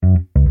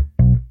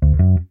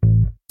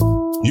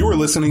You are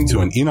listening to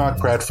an Enoch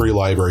Pratt Free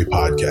Library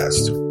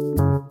podcast.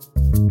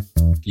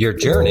 Your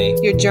journey.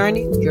 Your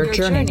journey. Your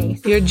journey.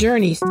 Your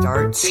journey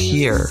starts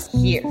here.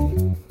 Here.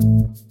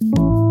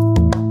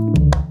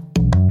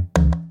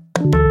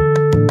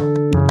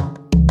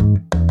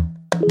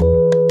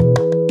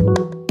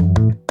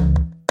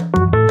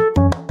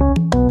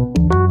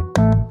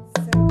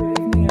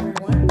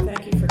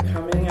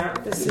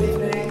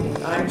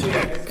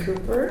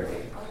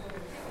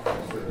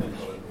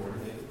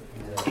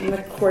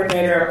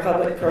 Coordinator of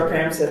public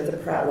programs at the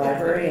Pratt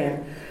Library,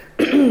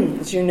 and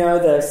as you know,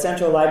 the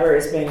Central Library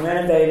is being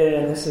renovated,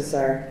 and this is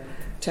our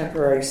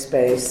temporary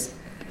space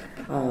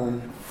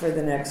for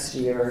the next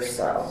year or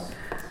so.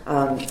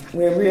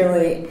 We're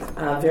really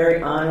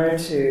very honored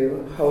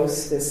to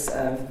host this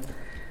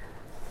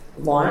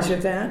launch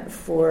event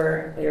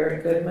for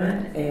Eric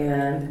Goodman,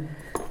 and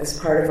as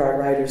part of our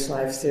Writers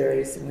Live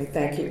series, and we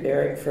thank you,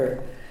 Eric,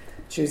 for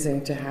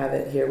choosing to have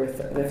it here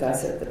with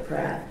us at the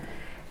Pratt.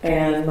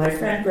 And my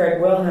friend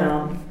Greg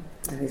Wilhelm,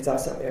 and he's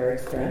also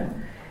Eric's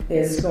friend,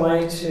 is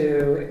going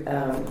to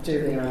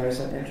do the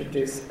honors and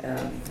introduce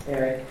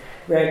Eric.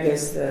 Greg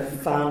is the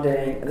founder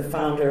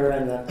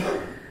and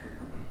the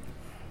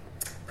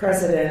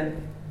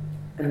president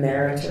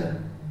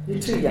emerita. You're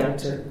too young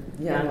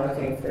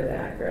looking for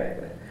that,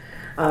 Greg,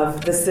 of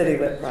the City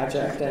Lit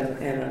Project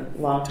and a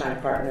longtime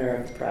partner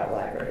of the Pratt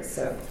Library.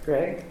 So,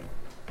 Greg.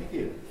 Thank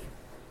you.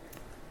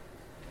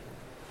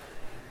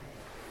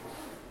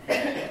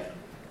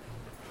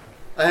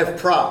 I have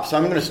props, so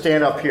I'm going to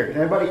stand up here. Can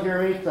everybody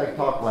hear me? Because I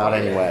talk loud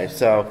anyway.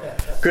 So,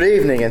 good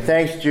evening, and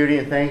thanks, Judy,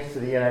 and thanks to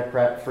the Enoch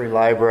Pratt Free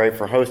Library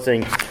for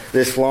hosting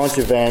this launch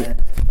event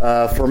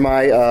for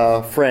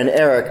my friend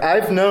Eric.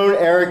 I've known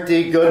Eric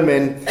D.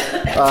 Goodman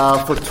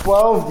for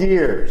 12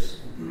 years.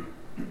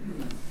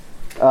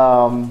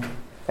 And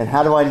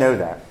how do I know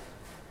that?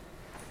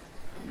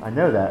 I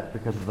know that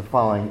because of the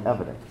following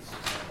evidence.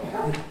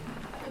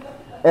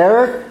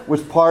 Eric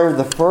was part of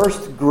the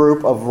first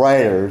group of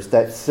writers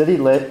that City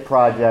Lit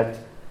Project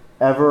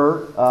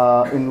ever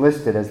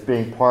enlisted as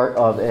being part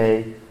of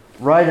a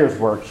writer's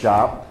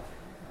workshop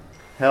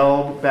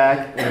held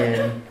back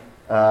in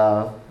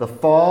the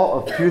fall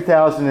of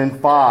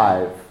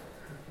 2005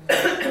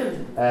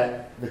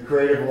 at the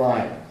Creative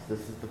Alliance. This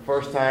is the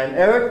first time.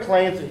 Eric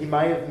claims that he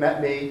might have met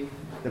me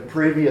the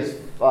previous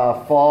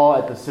fall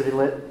at the City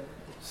Lit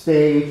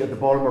stage at the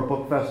Baltimore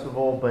Book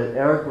Festival, but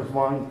Eric was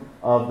one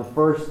of the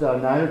first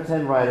 9 or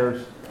 10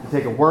 writers to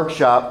take a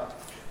workshop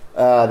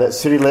that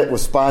City Lit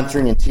was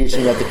sponsoring and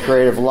teaching at the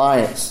Creative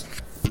Alliance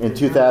in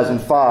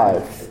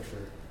 2005.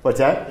 What's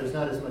that? There's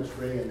not as much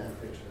gray in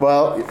that picture.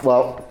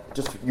 Well,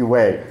 just you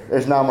wait.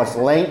 There's not much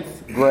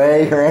length,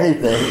 gray, or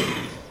anything.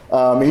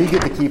 And you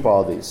get to keep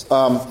all these.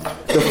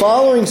 The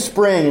following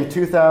spring in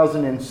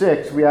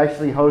 2006, we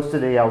actually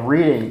hosted a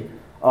reading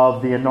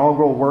of the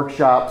inaugural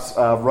workshop's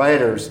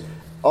writers,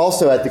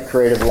 also at the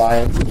Creative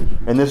Alliance.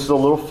 And this is a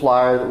little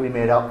flyer that we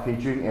made up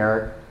featuring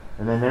Eric.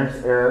 And then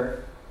there's Eric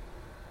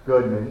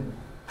Goodman,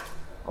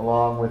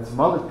 along with some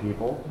other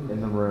people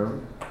in the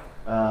room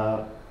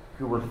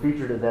who were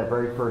featured at that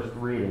very first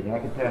reading. And I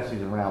can pass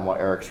these around while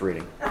Eric's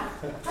reading.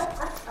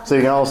 So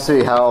you can all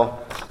see how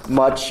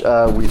much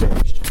we've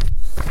aged.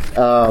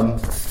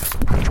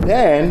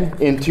 Then,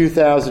 in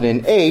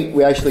 2008,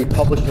 we actually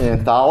published an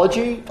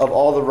anthology of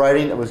all the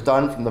writing that was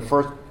done from the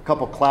first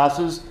couple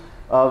classes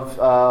of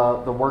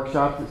the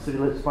workshop that City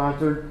Lit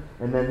sponsored.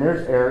 And then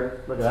there's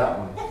Eric. Look at that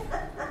one.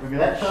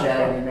 Look at that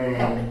shaggy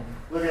mane.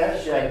 Look at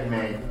that shaggy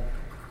mane.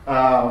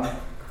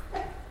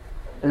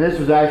 And this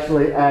was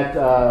actually at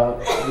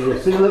the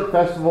City Lit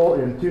Festival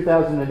in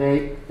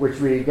 2008, which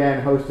we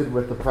again hosted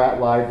with the Pratt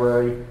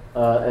Library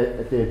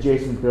at the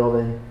adjacent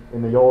building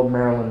in the old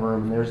Maryland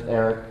room. And there's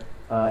Eric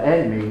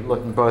and me,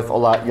 looking both a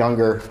lot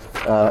younger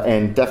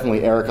and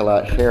definitely Eric a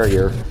lot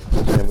hairier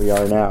than we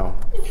are now.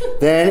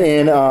 Then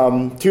in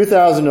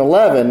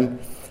 2011,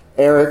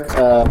 Eric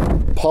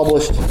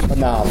published a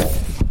novel,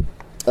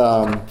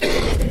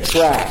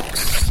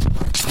 Tracks.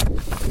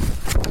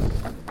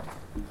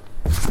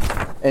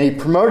 And he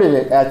promoted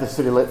it at the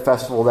City Lit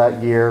Festival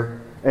that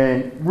year,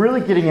 and really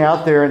getting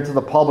out there into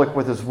the public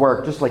with his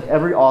work, just like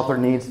every author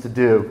needs to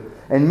do.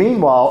 And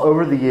meanwhile,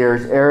 over the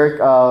years, Eric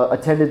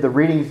attended the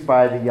readings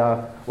by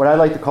the what I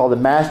like to call the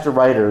master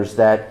writers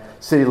that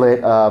City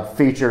Lit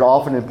featured,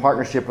 often in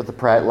partnership with the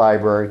Pratt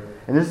Library.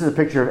 And this is a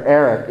picture of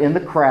Eric in the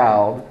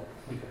crowd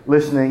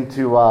listening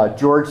to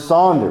George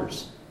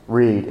Saunders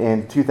read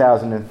in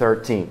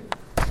 2013.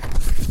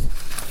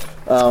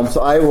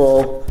 So I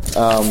will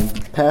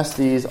pass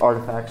these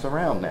artifacts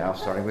around now,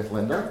 starting with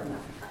Linda,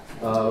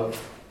 of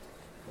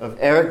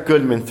Eric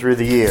Goodman through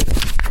the years.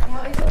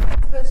 Now, is it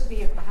supposed to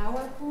be a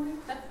PowerPoint?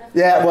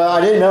 Yeah, well,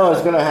 I didn't know I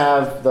was going to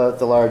have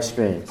the large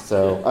screen,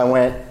 so I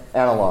went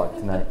analog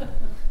tonight.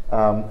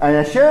 And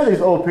I share these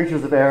old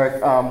pictures of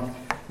Eric,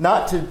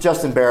 not to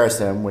just embarrass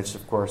him, which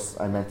of course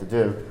I meant to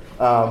do,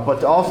 but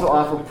to also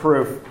offer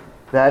proof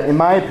that, in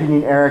my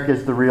opinion, Eric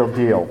is the real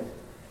deal.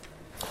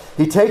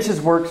 He takes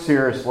his work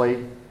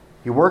seriously,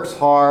 he works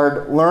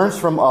hard, learns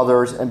from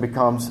others, and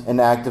becomes an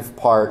active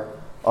part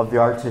of the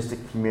artistic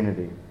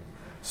community.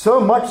 So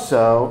much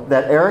so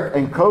that Eric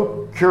and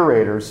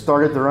co-curators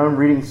started their own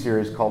reading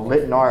series called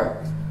Lit in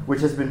Art,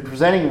 which has been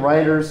presenting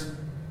writers,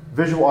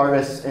 visual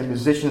artists, and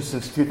musicians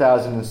since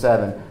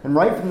 2007. And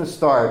right from the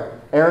start,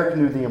 Eric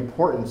knew the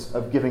importance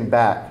of giving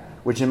back,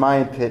 which in my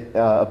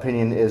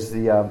opinion is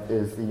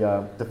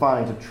the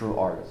defining of true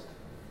artist.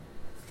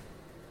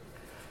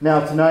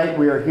 Now tonight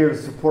we are here to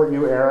support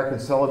you, Eric,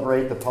 and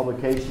celebrate the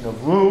publication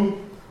of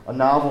Womb, a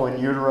novel in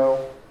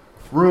Utero.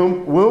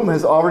 Womb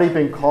has already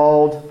been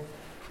called,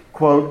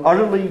 quote,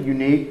 utterly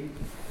unique,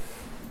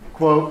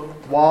 quote,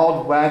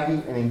 wild,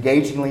 wacky, and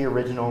engagingly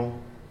original,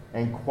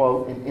 and,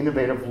 quote, an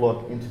innovative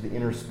look into the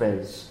inner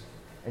space.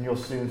 And you'll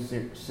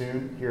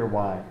soon hear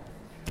why.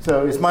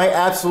 So it's my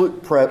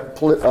absolute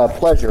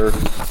pleasure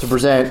to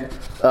present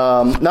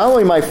not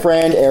only my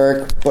friend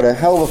Eric, but a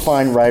hell of a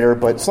fine writer,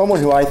 but someone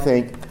who I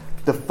think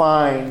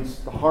defines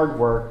the hard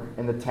work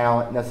and the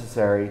talent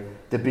necessary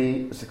to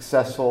be a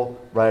successful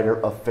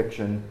writer of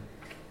fiction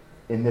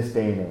in this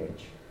day and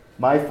age.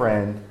 My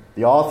friend,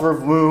 the author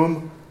of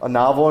Womb, a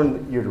novel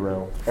in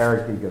Utero,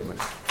 Eric B. Goodman.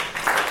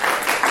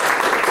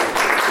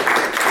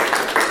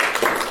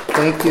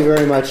 Thank you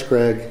very much,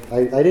 Greg.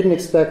 I didn't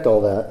expect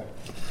all that.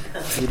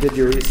 You did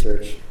your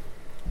research.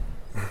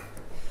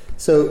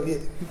 So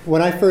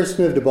when I first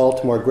moved to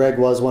Baltimore, Greg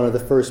was one of the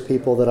first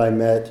people that I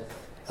met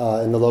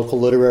in the local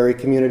literary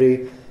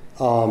community.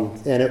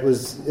 And it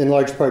was in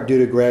large part due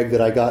to Greg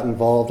that I got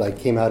involved. I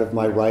came out of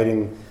my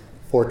writing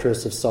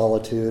fortress of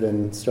solitude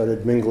and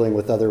started mingling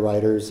with other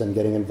writers and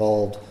getting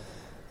involved,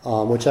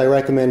 which I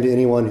recommend to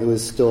anyone who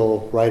is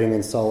still writing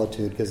in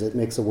solitude because it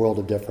makes a world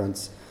of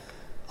difference.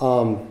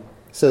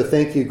 So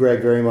thank you,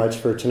 Greg, very much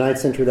for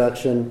tonight's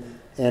introduction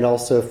and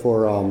also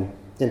for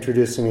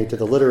introducing me to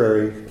the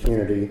literary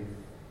community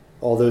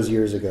all those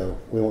years ago.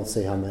 We won't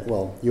say how many.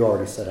 Well, you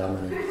already said how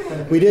many.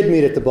 We did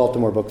meet at the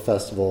Baltimore Book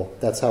Festival.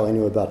 That's how I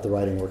knew about the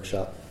writing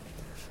workshop.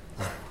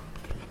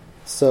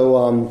 So,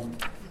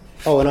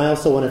 and I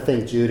also want to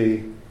thank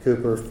Judy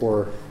Cooper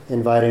for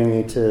inviting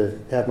me to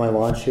have my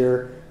launch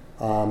here.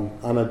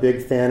 I'm a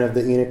big fan of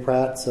the Enoch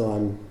Pratt, so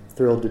I'm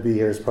thrilled to be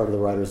here as part of the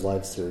Writers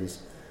Live series.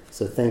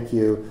 So thank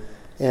you.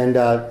 And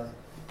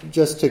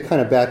just to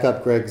kind of back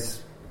up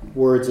Greg's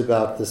words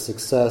about the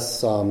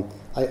success,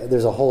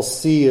 there's a whole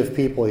sea of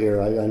people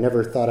here. I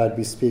never thought I'd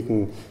be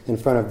speaking in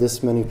front of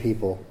this many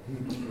people.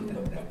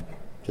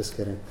 Just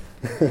kidding.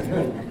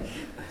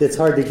 It's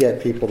hard to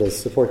get people to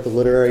support the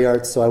literary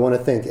arts, so I want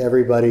to thank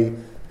everybody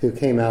who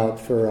came out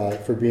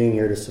for being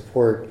here to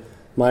support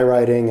my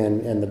writing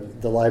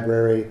and the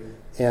library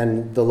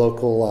and the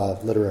local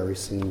literary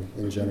scene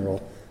in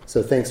general.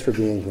 So thanks for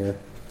being here.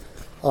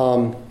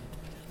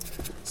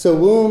 So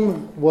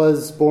Womb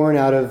was born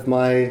out of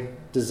my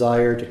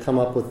desire to come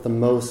up with the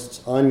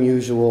most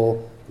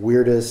unusual,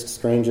 weirdest,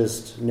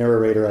 strangest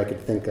narrator I could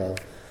think of.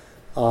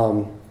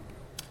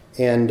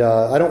 And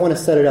I don't want to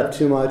set it up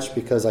too much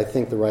because I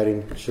think the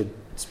writing should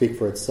speak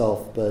for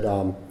itself.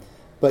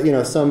 But you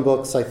know, some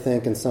books I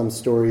think and some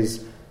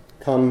stories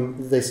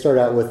they start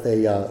out with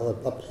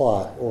a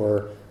plot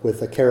or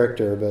with a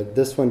character, but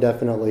this one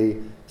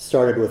definitely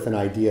started with an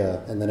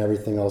idea, and then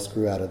everything else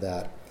grew out of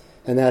that.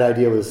 And that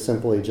idea was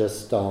simply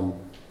just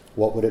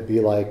what would it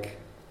be like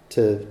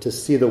to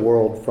see the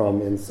world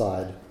from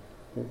inside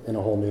in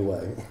a whole new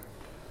way.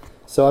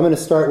 So I'm going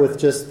to start with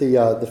just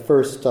the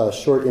first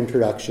short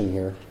introduction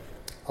here,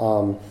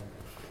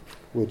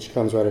 which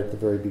comes right at the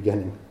very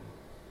beginning.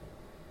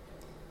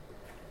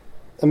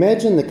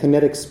 Imagine the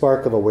kinetic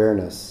spark of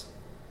awareness,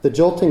 the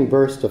jolting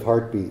burst of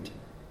heartbeat,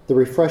 the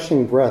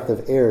refreshing breath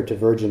of air to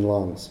virgin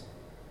lungs.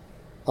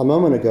 A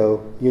moment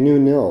ago, you knew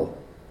nil.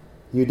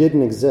 You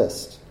didn't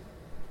exist.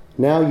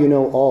 Now you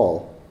know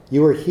all.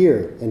 You are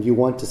here and you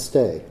want to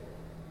stay.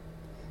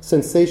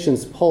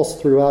 Sensations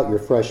pulse throughout your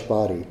fresh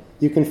body.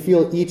 You can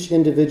feel each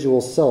individual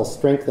cell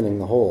strengthening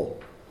the whole.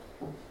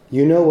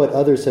 You know what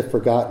others have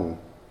forgotten,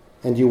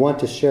 and you want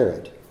to share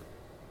it.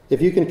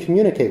 If you can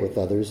communicate with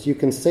others, you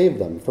can save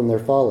them from their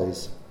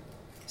follies.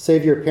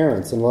 Save your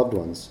parents and loved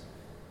ones.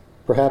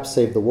 Perhaps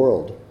save the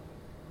world.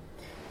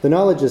 The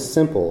knowledge is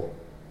simple,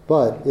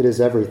 but it is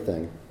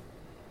everything.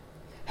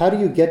 How do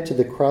you get to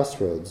the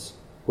crossroads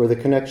where the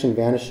connection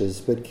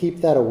vanishes, but keep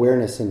that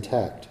awareness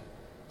intact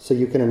so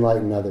you can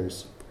enlighten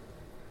others?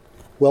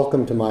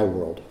 Welcome to my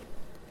world.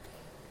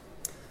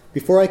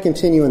 Before I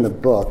continue in the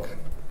book,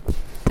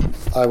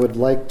 I would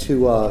like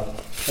to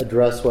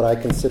address what I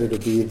consider to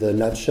be the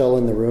nutshell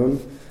in the room.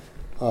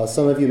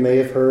 Some of you may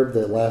have heard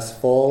that last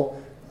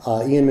fall,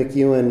 Ian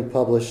McEwan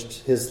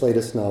published his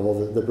latest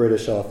novel, the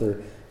British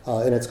author,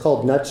 and it's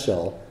called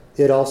Nutshell.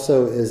 It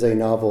also is a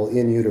novel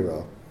in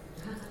Utero.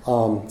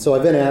 So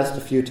I've been asked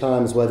a few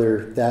times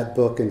whether that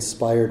book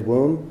inspired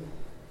Womb.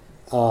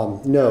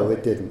 No,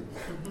 it didn't.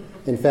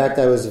 In fact,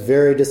 I was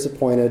very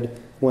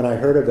disappointed when I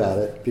heard about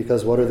it,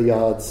 because what are the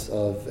odds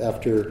of,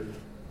 after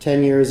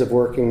 10 years of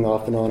working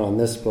off and on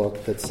this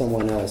book, that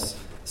someone else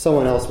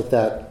with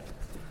that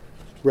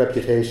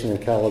reputation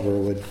and caliber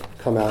would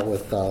come out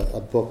with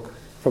a book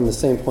from the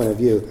same point of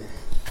view.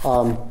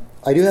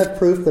 I do have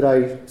proof that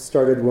I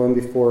started womb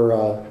before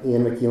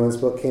Ian McEwen's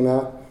book came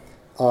out,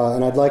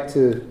 and I'd like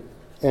to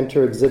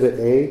enter Exhibit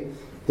A.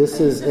 This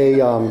is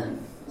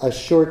a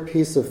short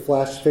piece of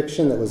flash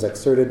fiction that was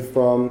excerpted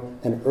from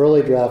an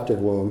early draft of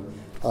Womb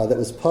that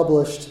was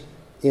published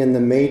in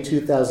the May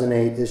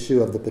 2008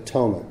 issue of the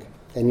Potomac,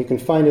 and you can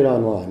find it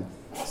online,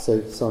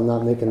 so I'm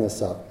not making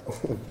this up.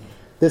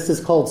 This is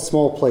called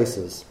Small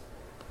Places.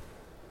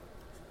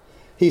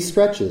 He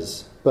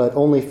stretches, but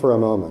only for a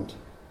moment,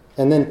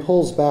 and then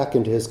pulls back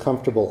into his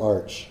comfortable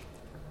arch.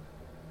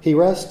 He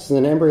rests in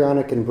an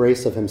embryonic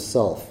embrace of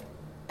himself,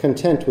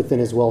 content within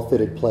his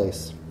well-fitted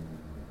place.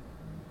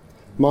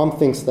 Mom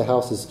thinks the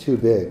house is too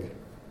big.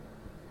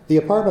 The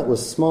apartment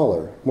was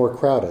smaller, more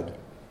crowded.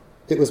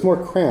 It was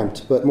more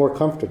cramped, but more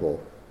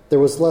comfortable. There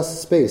was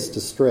less space to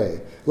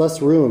stray,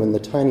 less room in the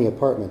tiny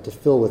apartment to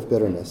fill with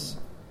bitterness.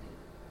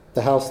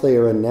 The house they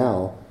are in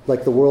now,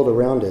 like the world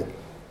around it,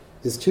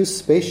 is too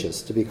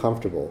spacious to be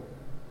comfortable.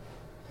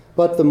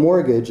 But the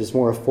mortgage is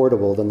more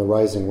affordable than the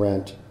rising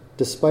rent,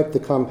 despite the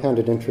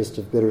compounded interest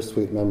of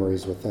bittersweet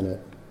memories within it.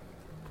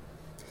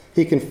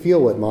 He can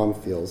feel what Mom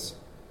feels.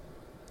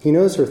 He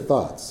knows her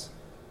thoughts.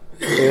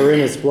 They are in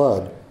his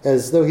blood,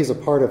 as though he's a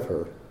part of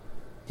her.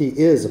 He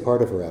is a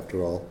part of her,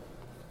 after all,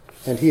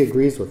 and he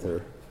agrees with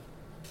her.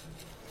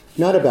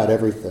 Not about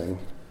everything,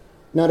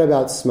 not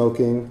about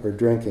smoking or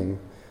drinking,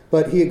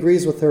 but he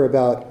agrees with her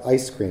about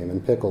ice cream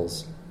and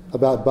pickles,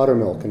 about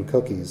buttermilk and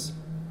cookies,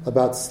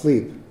 about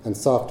sleep and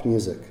soft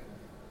music.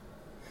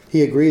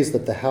 He agrees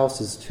that the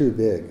house is too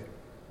big.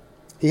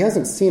 He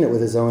hasn't seen it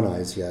with his own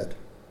eyes yet,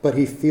 but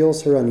he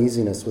feels her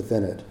uneasiness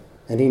within it,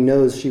 and he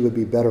knows she would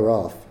be better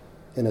off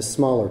in a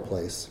smaller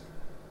place.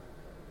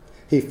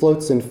 He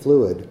floats in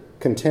fluid,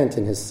 content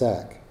in his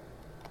sack.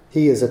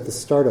 He is at the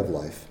start of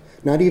life,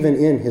 not even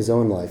in his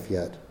own life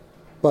yet,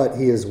 but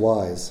he is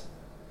wise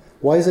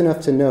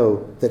enough to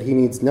know that he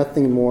needs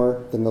nothing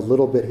more than the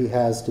little bit he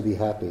has to be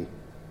happy.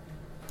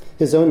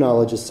 His own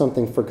knowledge is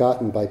something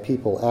forgotten by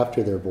people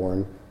after they're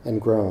born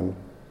and grown,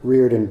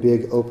 reared in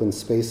big open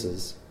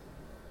spaces.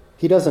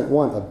 He doesn't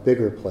want a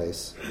bigger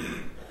place.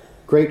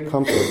 Great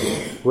comfort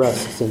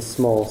rests in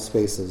small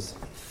spaces.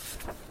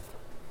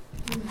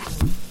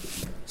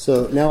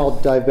 So now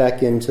I'll dive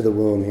back into the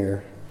womb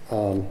here.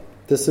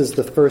 This is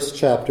the first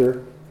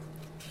chapter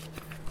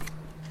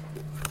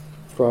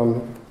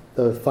from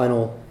the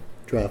final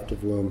draft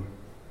of Womb.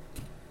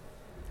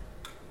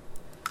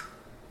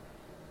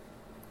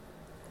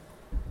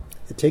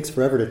 It takes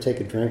forever to take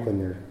a drink when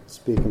you're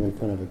speaking in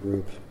front of a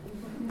group.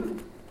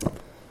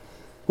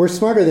 We're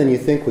smarter than you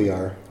think we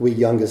are, we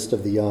youngest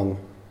of the young.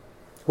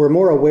 We're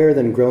more aware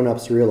than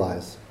grown-ups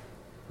realize.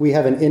 We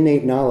have an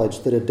innate knowledge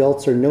that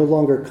adults are no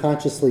longer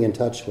consciously in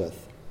touch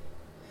with.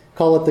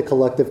 Call it the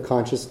collective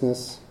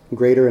consciousness,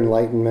 greater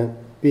enlightenment,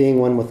 being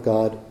one with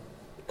God.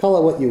 Call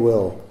it what you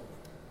will.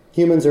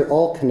 Humans are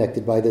all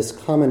connected by this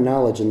common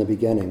knowledge in the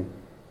beginning.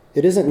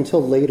 It isn't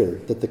until later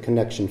that the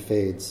connection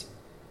fades.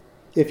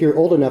 If you're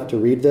old enough to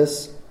read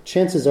this,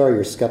 chances are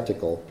you're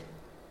skeptical.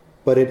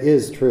 But it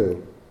is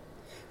true.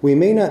 We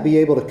may not be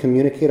able to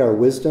communicate our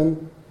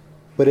wisdom,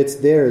 but it's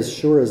there as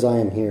sure as I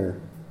am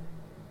here.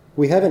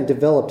 We haven't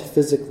developed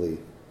physically,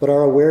 but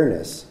our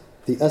awareness,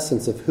 the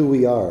essence of who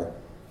we are,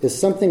 is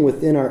something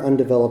within our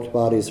undeveloped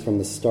bodies from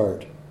the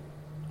start.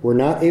 We're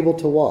not able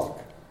to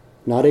walk,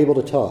 not able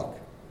to talk.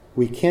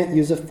 We can't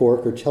use a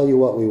fork or tell you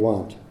what we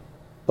want,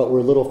 but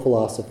we're little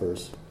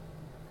philosophers.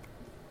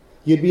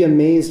 You'd be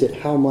amazed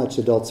at how much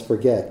adults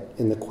forget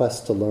in the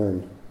quest to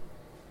learn.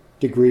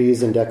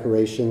 Degrees and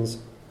decorations,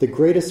 the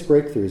greatest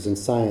breakthroughs in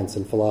science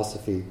and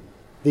philosophy,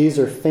 these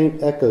are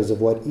faint echoes of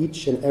what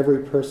each and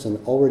every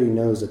person already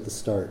knows at the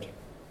start.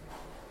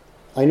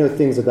 I know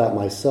things about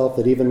myself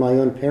that even my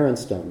own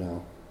parents don't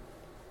know.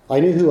 I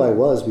knew who I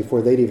was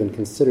before they'd even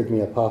considered me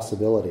a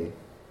possibility.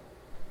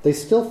 They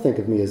still think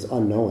of me as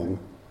unknowing,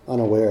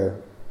 unaware.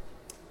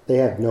 They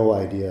have no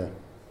idea.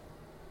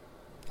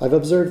 I've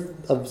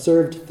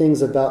observed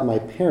things about my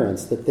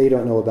parents that they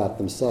don't know about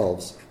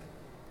themselves.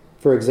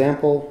 For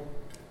example,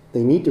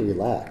 they need to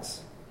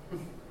relax.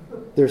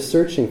 They're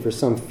searching for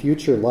some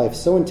future life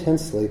so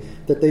intensely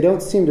that they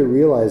don't seem to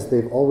realize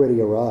they've already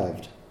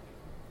arrived.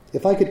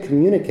 If I could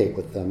communicate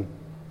with them,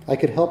 I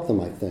could help them,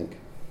 I think,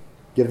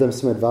 give them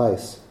some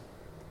advice.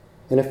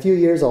 In a few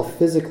years, I'll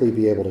physically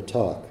be able to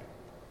talk.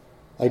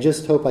 I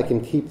just hope I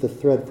can keep the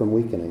thread from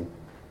weakening.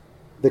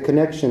 The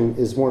connection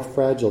is more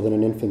fragile than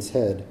an infant's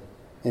head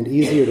and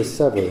easier to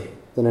sever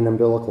than an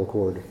umbilical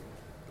cord.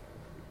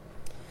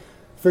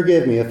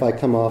 Forgive me if I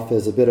come off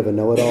as a bit of a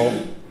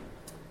know-it-all,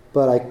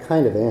 but I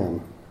kind of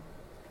am.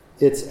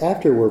 It's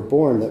after we're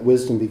born that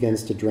wisdom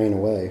begins to drain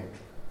away.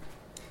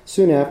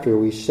 Soon after,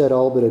 we shed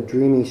all but a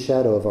dreamy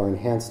shadow of our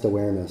enhanced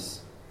awareness.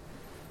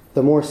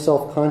 The more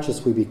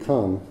self-conscious we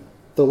become,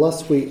 the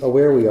less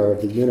aware we are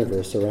of the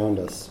universe around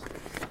us.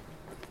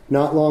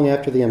 Not long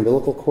after the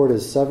umbilical cord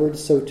is severed,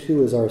 so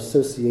too is our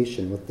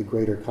association with the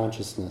greater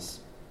consciousness.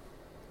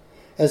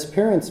 As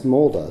parents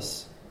mold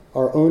us,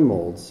 our own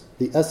molds,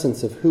 the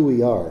essence of who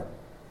we are,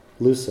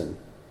 loosen.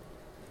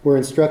 We're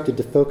instructed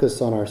to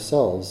focus on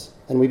ourselves,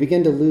 and we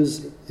begin to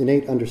lose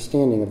innate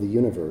understanding of the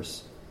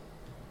universe.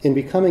 In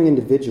becoming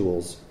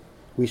individuals,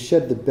 we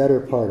shed the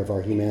better part of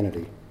our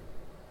humanity.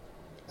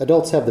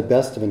 Adults have the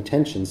best of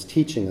intentions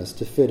teaching us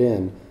to fit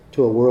in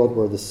to a world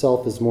where the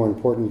self is more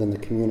important than the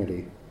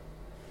community.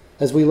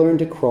 As we learn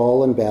to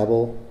crawl and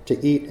babble,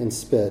 to eat and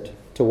spit,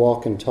 to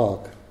walk and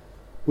talk,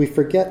 we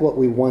forget what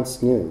we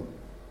once knew,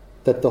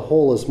 that the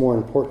whole is more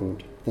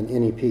important than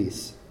any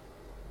piece.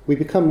 We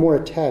become more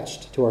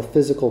attached to our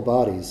physical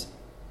bodies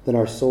than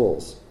our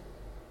souls.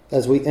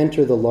 As we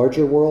enter the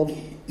larger world,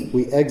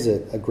 we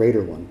exit a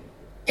greater one.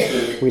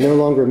 We no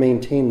longer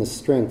maintain the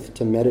strength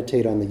to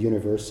meditate on the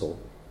universal.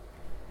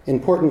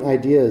 Important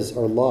ideas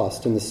are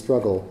lost in the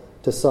struggle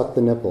to suck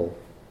the nipple,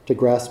 to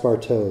grasp our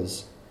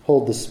toes,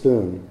 hold the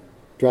spoon,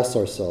 dress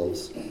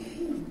ourselves.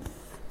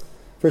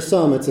 For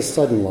some, it's a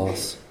sudden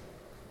loss.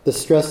 The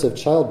stress of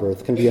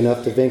childbirth can be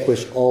enough to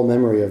vanquish all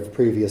memory of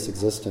previous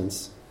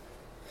existence.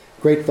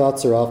 Great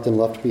thoughts are often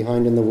left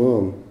behind in the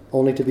womb,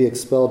 only to be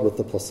expelled with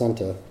the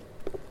placenta.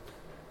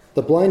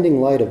 The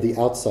blinding light of the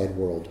outside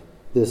world,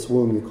 this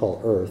womb you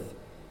call Earth,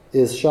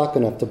 is shock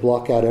enough to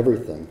block out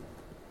everything.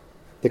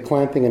 The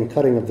clamping and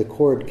cutting of the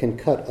cord can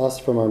cut us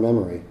from our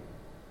memory.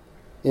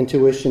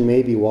 Intuition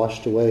may be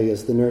washed away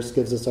as the nurse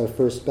gives us our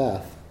first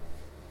bath.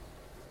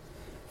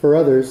 For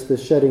others, the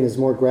shedding is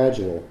more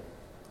gradual,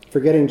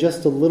 forgetting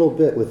just a little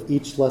bit with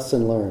each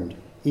lesson learned,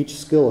 each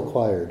skill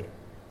acquired,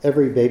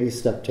 every baby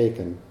step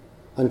taken,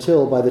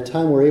 until by the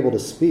time we're able to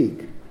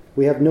speak,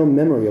 we have no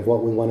memory of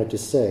what we wanted to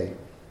say,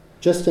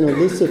 just an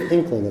elusive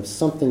inkling of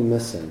something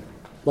missing,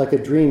 like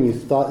a dream you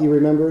thought you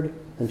remembered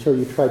until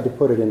you tried to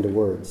put it into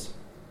words.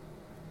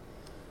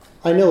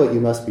 I know what you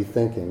must be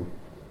thinking,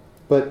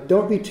 but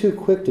don't be too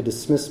quick to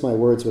dismiss my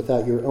words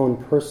without your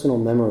own personal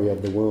memory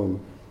of the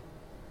womb.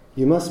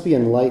 You must be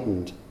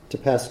enlightened to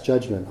pass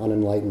judgment on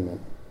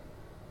enlightenment.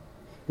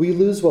 We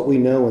lose what we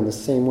know in the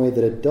same way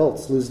that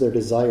adults lose their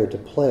desire to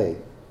play,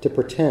 to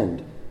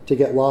pretend, to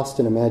get lost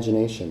in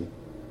imagination.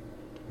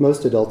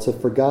 Most adults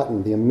have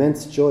forgotten the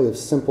immense joy of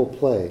simple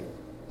play,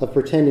 of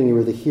pretending you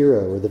were the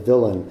hero or the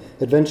villain,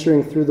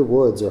 adventuring through the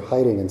woods or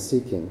hiding and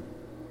seeking.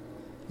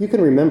 You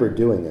can remember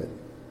doing it.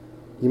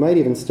 You might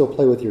even still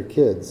play with your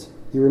kids.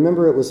 You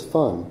remember it was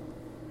fun.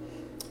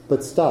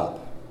 But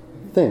stop.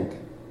 Think.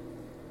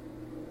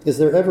 Is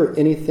there ever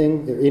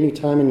anything or any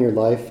time in your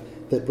life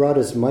that brought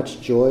as much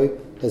joy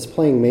as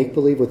playing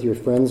make-believe with your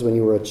friends when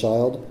you were a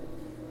child?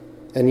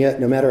 And yet,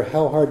 no matter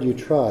how hard you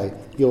try,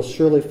 you'll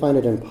surely find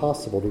it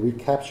impossible to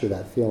recapture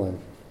that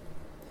feeling.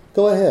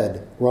 Go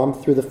ahead,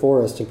 romp through the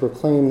forest and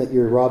proclaim that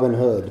you're Robin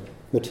Hood,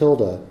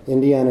 Matilda,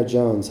 Indiana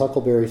Jones,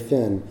 Huckleberry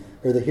Finn,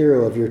 or the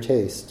hero of your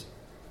taste.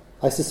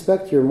 I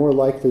suspect you're more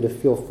likely to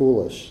feel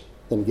foolish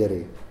than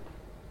giddy.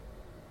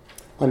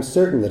 I'm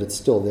certain that it's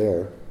still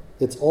there.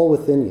 It's all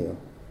within you.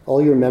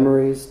 All your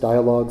memories,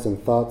 dialogues,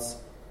 and thoughts,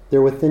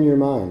 they're within your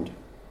mind.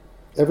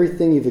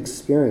 Everything you've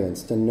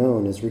experienced and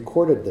known is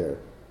recorded there,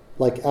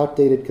 like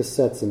outdated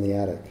cassettes in the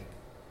attic.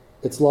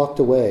 It's locked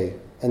away,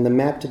 and the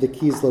map to the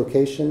key's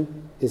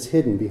location is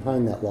hidden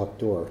behind that locked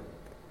door.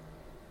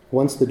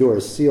 Once the door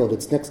is sealed,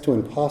 it's next to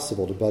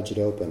impossible to budge it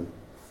open.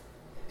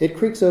 It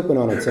creaks open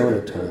on its own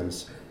at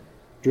times.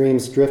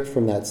 Dreams drift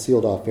from that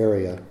sealed-off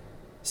area.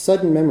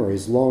 Sudden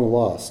memories long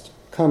lost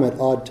come at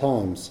odd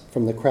times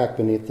from the crack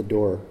beneath the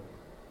door.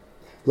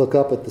 Look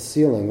up at the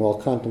ceiling while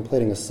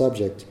contemplating a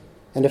subject,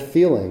 and a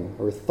feeling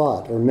or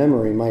thought or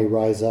memory might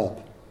rise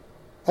up.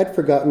 I'd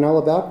forgotten all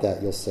about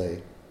that, you'll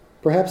say.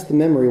 Perhaps the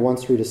memory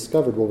once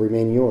rediscovered will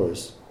remain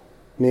yours.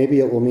 Maybe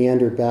it will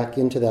meander back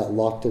into that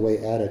locked-away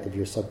attic of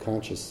your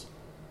subconscious.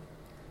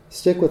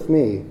 Stick with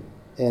me,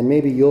 and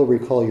maybe you'll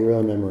recall your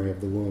own memory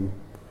of the womb.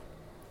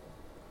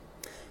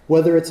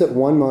 Whether it's at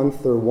 1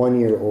 month or 1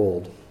 year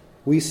old,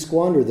 we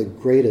squander the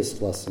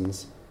greatest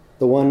lessons,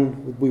 the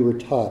one we were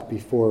taught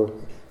before,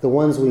 the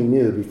ones we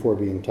knew before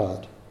being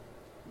taught.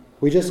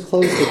 We just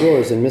close the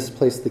doors and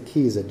misplace the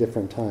keys at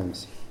different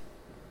times.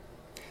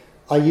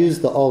 I use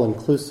the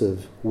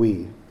all-inclusive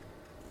we.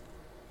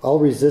 I'll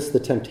resist the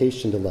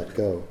temptation to let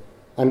go.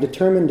 I'm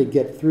determined to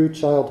get through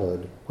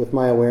childhood with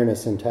my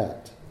awareness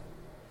intact.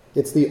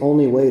 It's the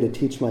only way to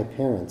teach my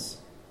parents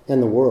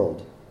and the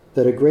world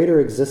that a greater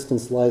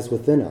existence lies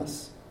within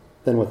us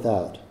than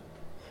without,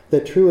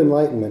 that true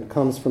enlightenment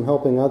comes from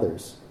helping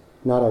others,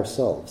 not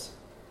ourselves.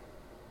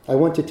 I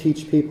want to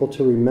teach people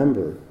to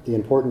remember the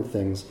important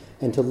things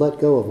and to let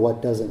go of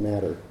what doesn't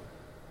matter.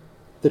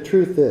 The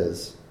truth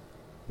is,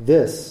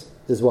 this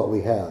is what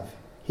we have,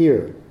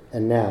 here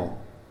and now,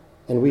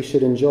 and we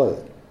should enjoy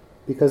it,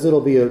 because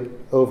it'll be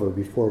over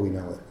before we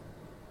know it.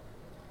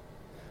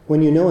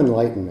 When you know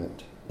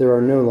enlightenment, there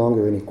are no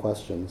longer any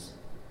questions,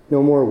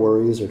 no more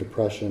worries or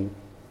depression,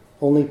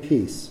 only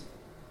peace.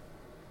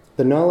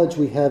 The knowledge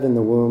we have in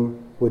the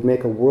womb would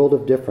make a world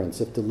of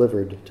difference if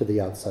delivered to the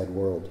outside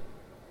world.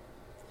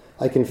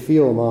 I can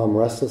feel Mom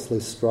restlessly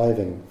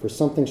striving for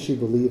something she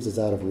believes is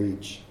out of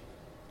reach.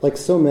 Like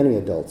so many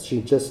adults,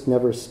 she just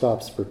never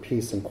stops for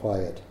peace and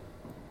quiet.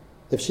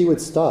 If she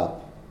would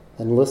stop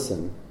and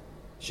listen,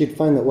 she'd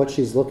find that what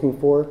she's looking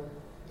for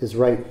is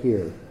right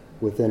here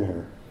within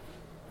her.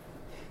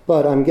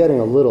 But I'm getting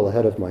a little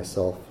ahead of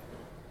myself.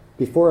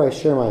 Before I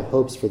share my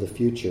hopes for the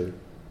future,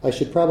 I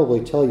should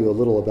probably tell you a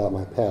little about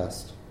my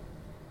past.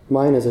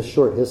 Mine is a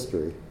short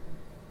history.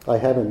 I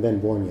haven't been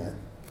born yet.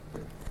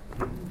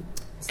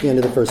 It's the end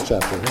of the first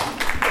chapter.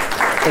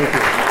 Thank you.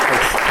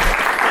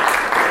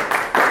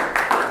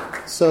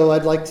 Thanks. So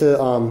I'd like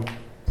to,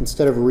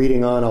 instead of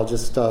reading on, I'll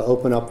just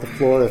open up the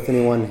floor if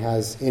anyone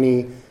has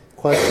any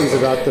questions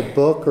about the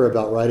book or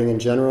about writing in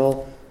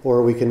general,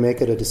 or we can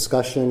make it a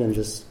discussion and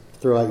just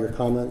throw out your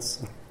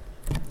comments.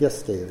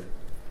 Yes, Dave.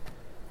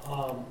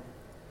 How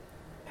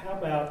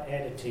about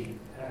editing?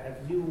 Have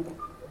you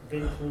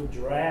been through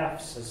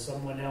drafts? Has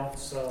someone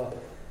else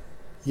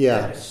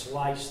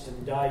sliced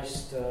and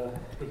diced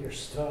your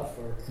stuff?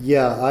 Or?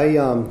 Yeah,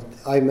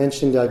 I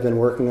mentioned I've been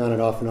working on it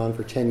off and on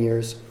for 10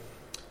 years.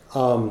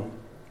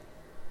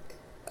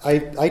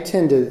 I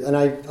tend to, and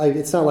I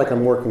it's not like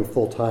I'm working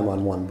full time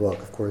on one book.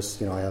 Of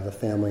course, I have a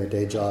family, a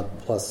day job,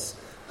 plus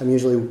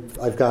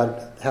I've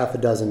got half a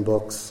dozen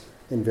books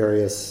in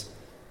various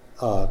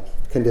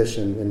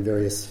condition, in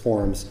various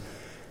forms.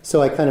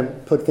 So I kind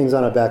of put things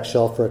on a back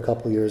shelf for a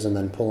couple of years and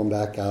then pull them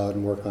back out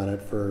and work on it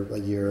for a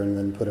year and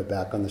then put it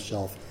back on the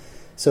shelf.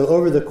 So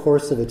over the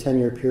course of a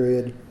 10-year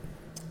period,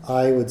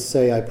 I would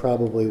say I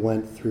probably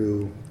went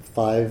through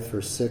 5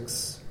 or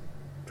 6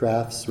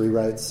 drafts,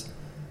 rewrites.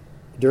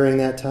 During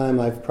that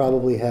time, I've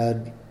probably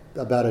had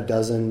about a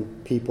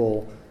dozen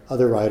people,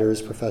 other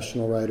writers,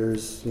 professional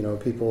writers,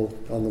 people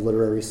on the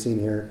literary scene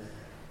here,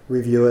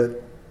 review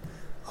it.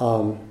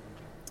 And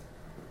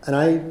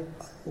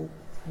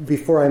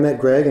before I met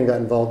Greg and got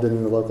involved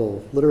in the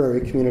local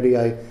literary community,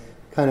 I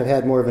kind of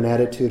had more of an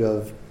attitude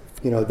of,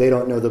 they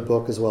don't know the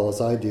book as well as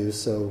I do,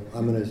 so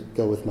I'm going to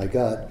go with my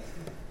gut.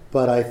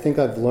 But I think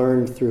I've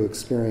learned through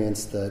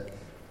experience that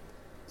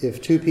if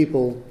 2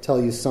 people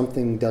tell you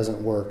something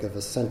doesn't work, if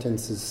a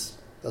sentence is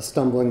a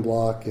stumbling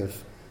block,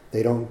 if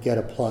they don't get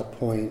a plot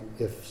point,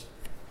 if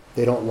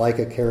they don't like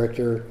a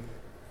character,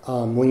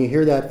 when you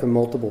hear that from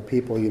multiple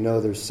people,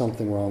 there's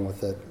something wrong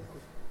with it.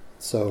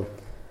 So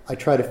I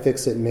try to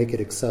fix it and make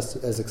it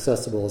as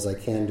accessible as I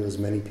can to as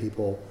many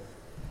people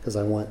because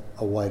I want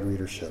a wide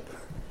readership.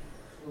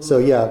 So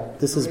yeah,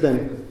 this has been...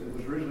 It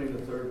was originally the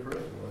third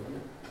person, wasn't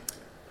it?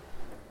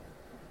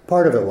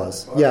 Part of it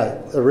was.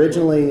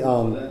 Originally...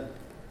 So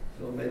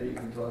maybe you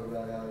can talk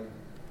about how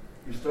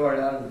you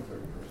started out in the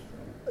third person,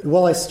 right?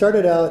 Well, I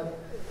started out...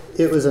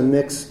 It was a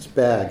mixed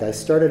bag. I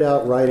started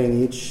out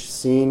writing each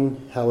scene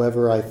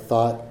however I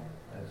thought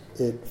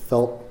it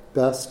felt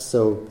best,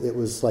 so it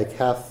was like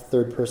half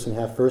third person,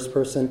 half first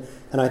person,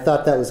 and I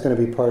thought that was going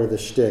to be part of the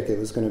shtick. It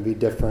was going to be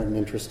different and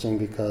interesting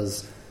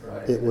because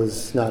it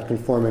was not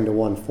conforming to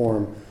one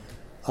form.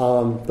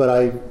 But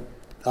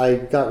I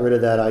got rid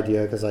of that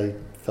idea because I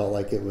felt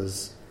like it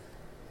was,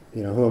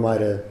 who am I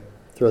to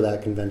throw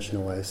that convention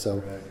away?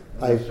 So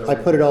I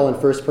put it all in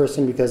first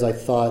person because I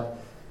thought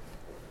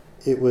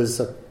it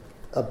was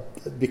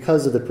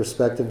because of the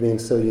perspective being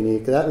so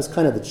unique. That was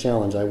kind of the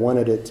challenge. I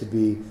wanted it to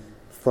be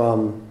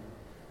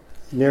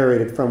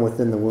narrated from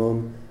within the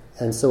womb,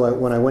 and so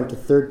when I went to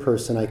third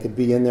person, I could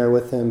be in there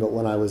with him, but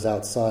when I was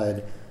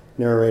outside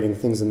narrating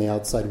things in the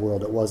outside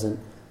world, it wasn't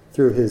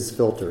through his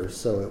filter,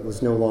 so it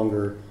was no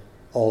longer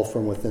all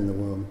from within the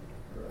womb.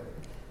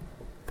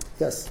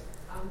 Yes?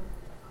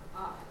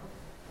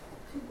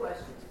 2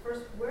 questions.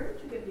 First, where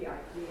did you get the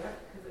idea,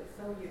 because it's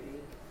so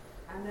unique?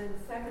 And then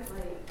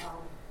secondly,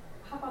 how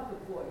about the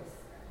voice?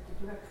 Did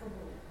you have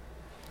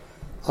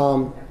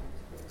trouble?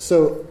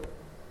 So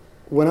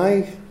when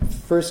I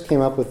first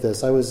came up with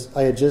this, I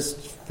had just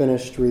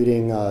finished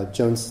reading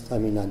Joan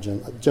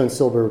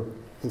Silber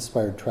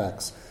inspired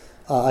tracks.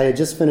 I had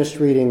just finished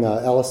reading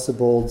Alice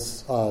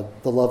Sebold's The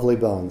Lovely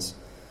Bones,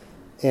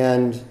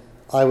 and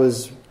I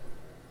was,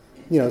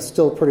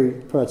 still pretty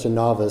much a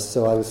novice,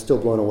 so I was still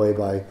blown away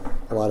by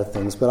a lot of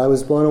things. But I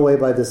was blown away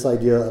by this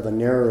idea of a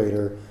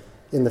narrator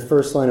in the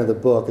first line of the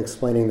book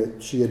explaining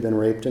that she had been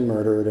raped and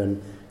murdered, and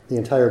the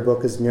entire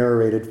book is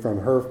narrated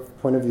from her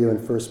point of view in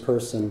first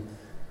person,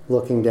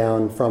 looking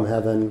down from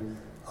heaven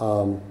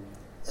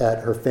at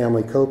her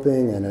family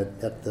coping and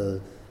at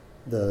the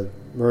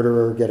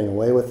murderer getting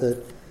away with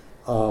it.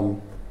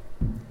 And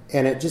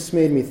it just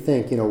made me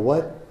think,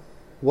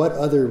 what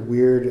other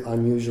weird,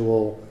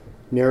 unusual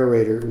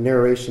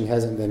narration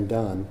hasn't been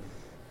done?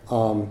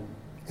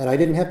 And I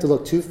didn't have to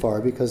look too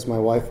far because my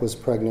wife was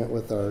pregnant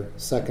with our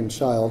second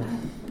child.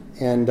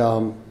 And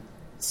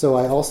so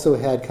I also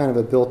had kind of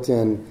a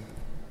built-in,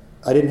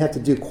 I didn't have to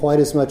do quite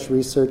as much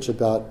research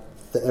about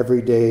the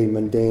everyday,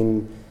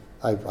 mundane,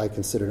 I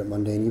considered it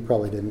mundane, you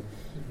probably didn't,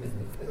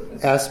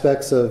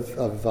 aspects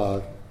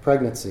of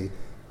pregnancy.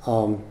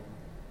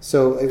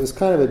 So it was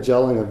kind of a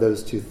gelling of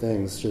those two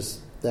things,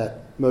 just that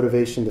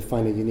motivation to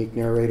find a unique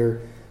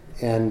narrator.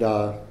 And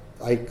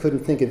I couldn't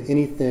think of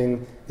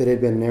anything that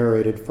had been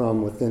narrated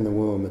from within the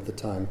womb at the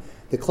time.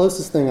 The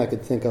closest thing I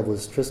could think of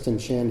was Tristan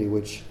Shandy,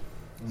 which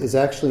is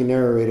actually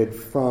narrated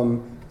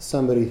from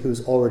somebody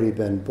who's already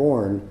been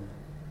born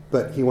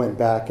but he went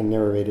back and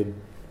narrated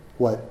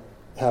what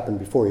happened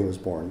before he was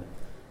born.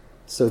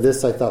 So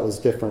this I thought was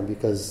different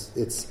because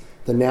it's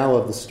the now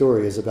of the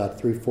story is about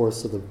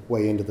 3/4 of the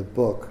way into the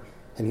book,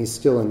 and he's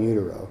still in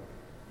utero.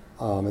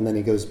 And then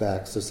he goes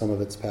back, so some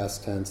of it's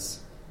past tense,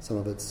 some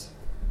of it's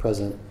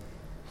present.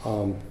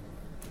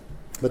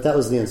 But that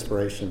was the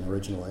inspiration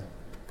originally.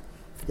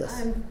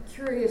 Yes? I'm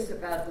curious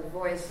about the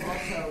voice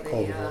also.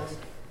 Oh, the voice.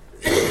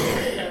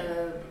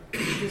 The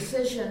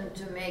decision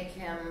to make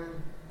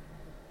him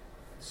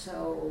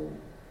so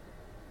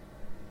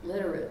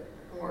literate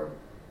or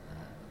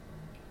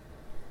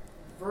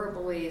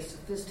verbally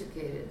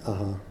sophisticated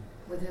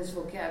with his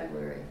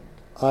vocabulary.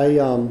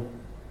 I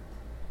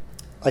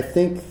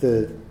think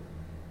it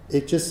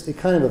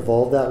kind of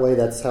evolved that way.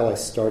 That's how I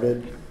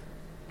started.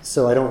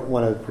 So I don't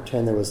want to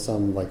pretend there was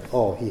some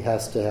he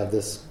has to have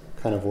this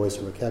kind of voice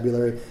or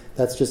vocabulary.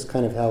 That's just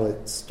kind of how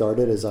it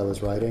started as I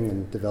was writing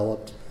and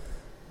developed.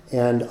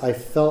 And I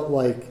felt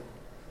like,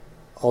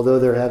 although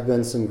there have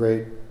been some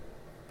great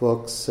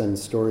books and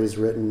stories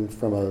written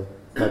from a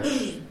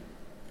much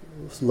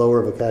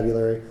lower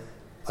vocabulary,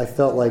 I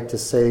felt like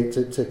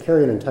to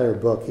carry an entire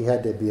book, he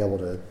had to be able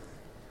to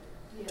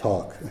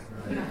talk.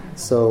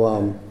 So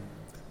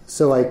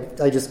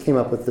I just came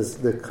up with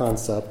the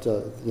concept,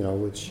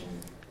 which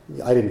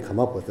I didn't come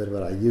up with it,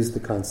 but I used the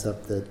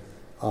concept that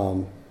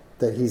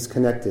he's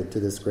connected to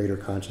this greater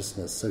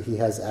consciousness. So he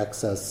has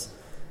access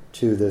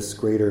to this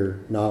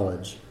greater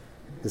knowledge,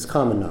 this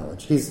common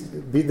knowledge.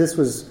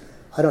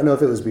 I don't know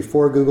if it was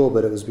before Google,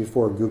 but it was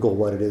before Google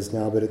what it is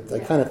now. But I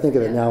kind of think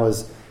of it now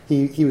as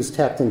he was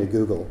tapped into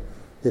Google.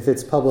 If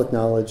it's public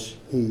knowledge,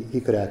 he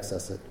could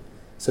access it.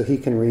 So he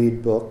can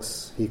read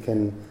books.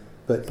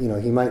 But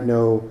he might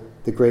know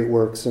the great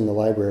works in the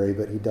library,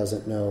 but he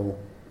doesn't know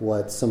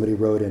what somebody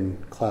wrote in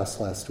class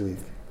last week.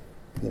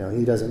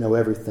 He doesn't know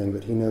everything,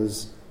 but he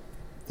knows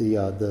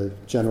the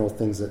general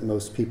things that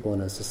most people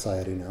in a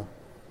society know.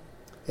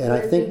 And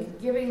I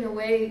think giving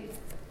away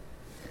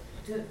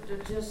to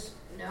just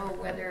know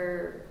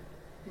whether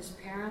his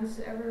parents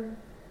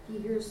he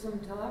hears them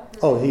talk.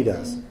 Oh, he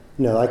does.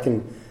 No,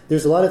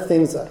 there's a lot of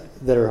things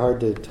that are hard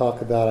to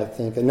talk about, I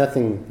think, and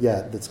nothing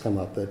yet that's come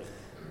up, but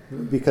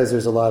because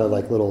there's a lot of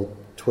little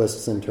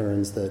twists and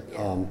turns that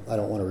I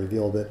don't want to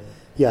reveal. But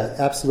yeah,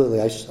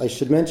 absolutely. I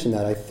should mention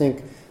that. I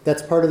think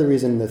that's part of the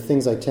reason the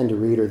things I tend to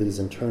read are these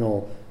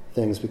internal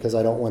things, because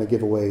I don't want to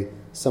give away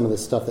some of the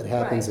stuff that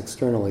happens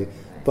externally. Right.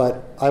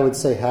 But I would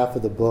say half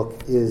of the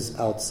book is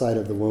outside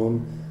of the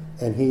womb,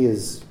 and he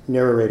is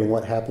narrating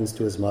what happens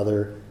to his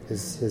mother,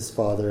 his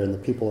father, and the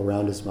people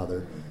around his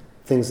mother,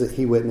 things that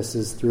he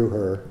witnesses through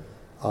her.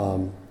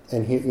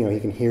 And he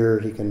can hear,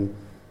 he can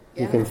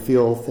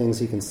feel things,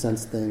 he can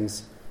sense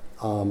things,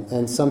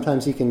 and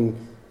sometimes he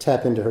can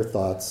tap into her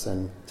thoughts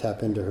and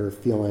tap into her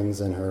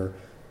feelings and her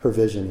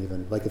vision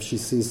even. Like if she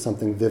sees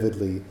something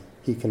vividly,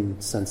 he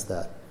can sense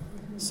that.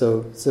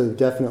 So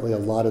definitely a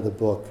lot of the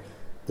book,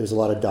 there's a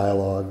lot of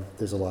dialogue,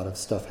 there's a lot of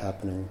stuff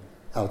happening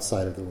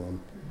outside of the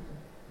womb.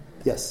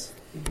 Yes?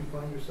 Did you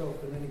find yourself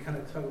in any kind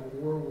of tug of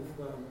war with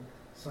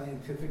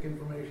scientific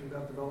information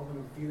about development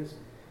of fetus,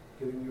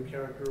 giving your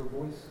character a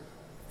voice?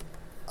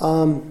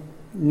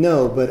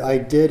 No, but I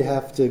did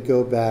have to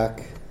go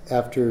back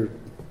after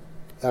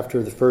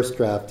the first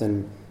draft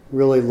and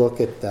really look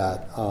at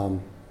that.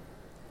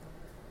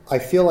 I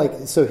feel like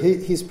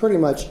he's pretty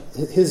much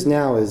his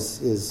now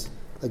is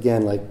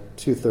again like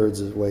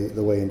 2/3 of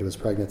the way into his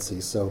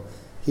pregnancy. So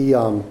he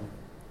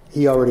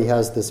already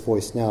has this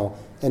voice now,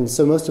 and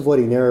so most of what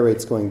he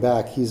narrates going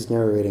back, he's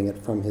narrating it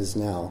from his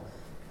now,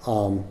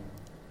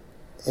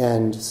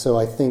 and so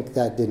I think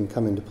that didn't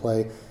come into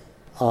play.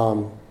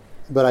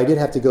 But I did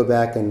have to go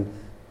back and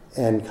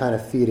kind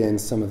of feed in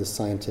some of the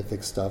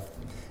scientific stuff.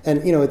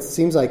 And, it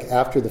seems like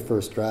after the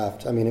first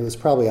draft, I mean, it was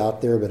probably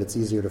out there, but it's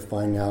easier to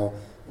find now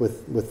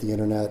with the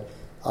internet.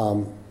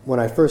 When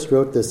I first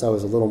wrote this, I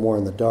was a little more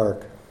in the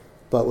dark.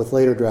 But with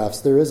later drafts,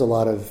 there is a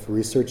lot of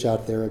research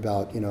out there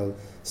about,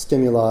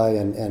 stimuli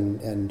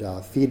and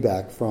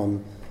feedback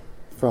from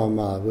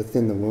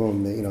within the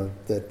womb,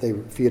 that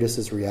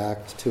fetuses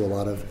react to a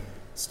lot of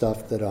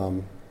stuff that,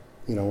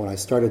 when I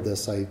started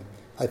this, I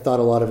thought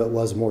a lot of it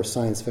was more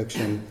science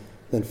fiction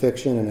than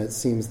fiction, and it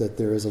seems that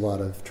there is a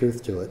lot of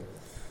truth to it.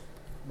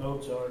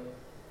 Mozart.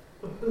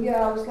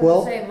 Yeah, I was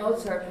going to say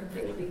Mozart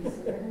completely.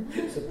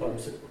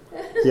 Supposedly.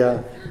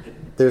 Yeah.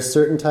 There's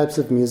certain types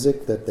of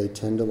music that they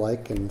tend to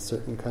like and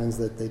certain kinds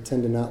that they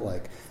tend to not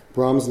like.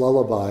 Brahms'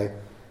 Lullaby,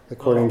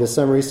 according to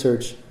some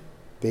research,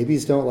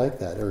 babies don't like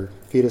that, or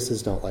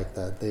fetuses don't like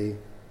that.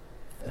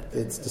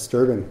 It's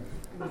disturbing.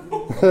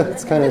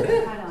 It's kind of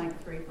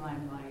like Three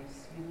Blind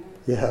Mice,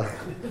 Yeah.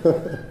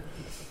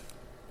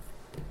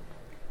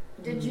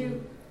 Did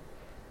you?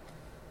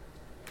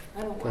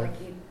 I don't want to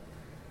keep.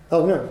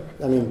 Oh no!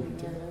 I mean,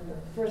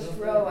 first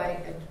row.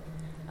 I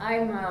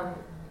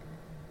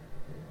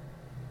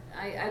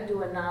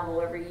do a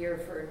novel every year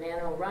for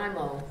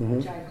NaNoWriMo,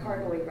 which I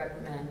heartily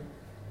recommend.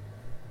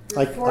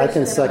 I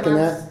can second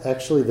that.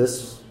 Actually,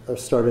 this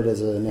started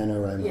as a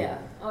NaNoWriMo. Yeah.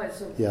 Oh,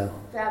 it's a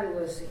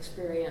fabulous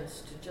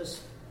experience to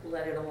just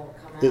let it all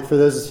come out. For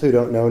those who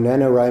don't know,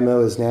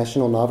 NaNoWriMo is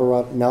National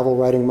Novel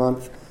Writing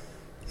Month,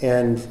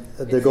 and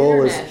the goal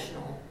was...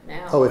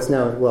 Now. Oh, it's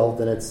now, well,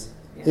 then it's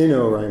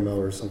InnoWriMo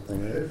or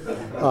something. Right?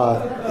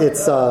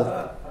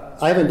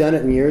 I haven't done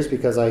it in years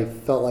because I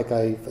felt like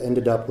I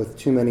ended up with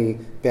too many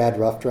bad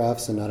rough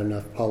drafts and not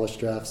enough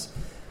polished drafts.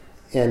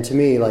 And to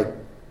me, like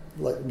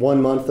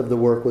 1 month of the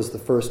work was the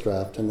first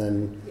draft, and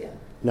then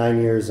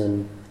 9 years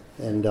and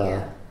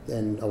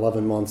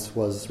 11 months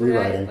was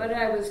rewriting. But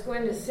I was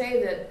going to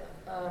say that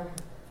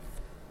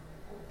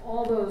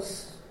all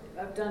those,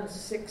 I've done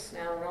 6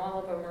 now, and all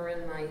of them are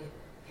in my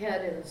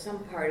head in some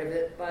part of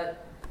it,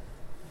 but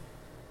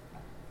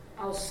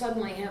I'll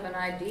suddenly have an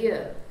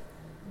idea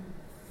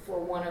for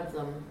one of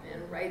them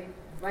and write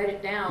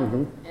it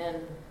down.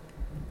 And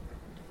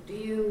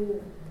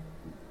did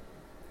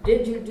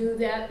you do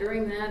that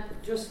during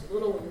that, just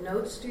little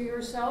notes to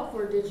yourself,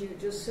 or did you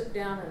just sit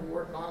down and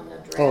work on the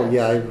draft? Oh,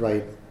 yeah, I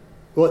write.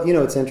 Well,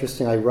 it's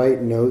interesting. I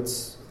write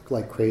notes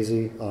like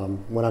crazy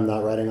when I'm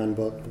not working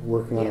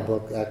on a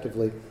book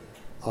actively.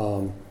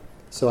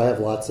 So I have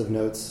lots of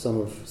notes,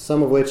 some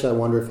of which I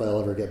wonder if I'll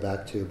ever get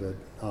back to,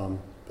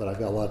 but I've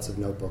got lots of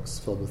notebooks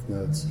filled with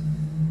notes.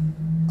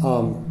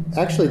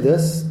 Actually,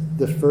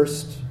 the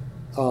first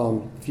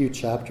few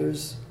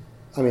chapters,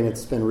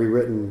 it's been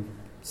rewritten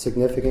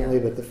significantly,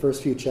 but the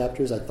first few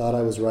chapters I thought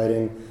I was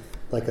writing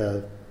like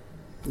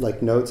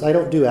notes. I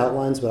don't do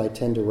outlines, but I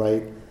tend to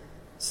write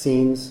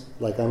scenes.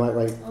 Like I might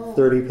write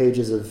 30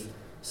 pages of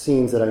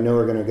scenes that I know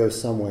are going to go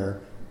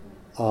somewhere,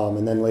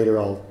 and then later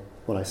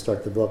when I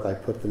start the book, I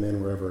put them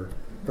in wherever,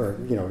 or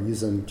use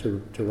them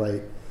to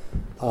write.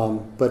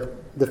 But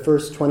the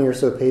first 20 or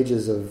so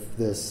pages of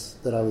this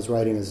that I was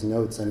writing as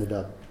notes ended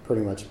up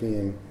pretty much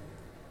being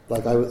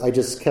like I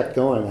just kept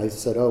going. I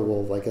said, oh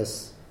well, I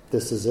guess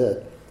this is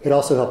it. It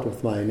also helped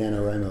with my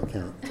NaNoWriMo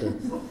account to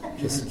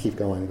just keep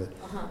going.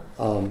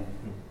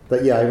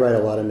 But yeah, I write a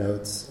lot of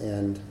notes,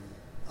 and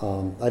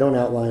I don't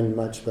outline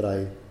much, but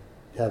I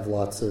have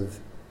lots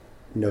of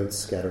notes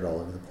scattered all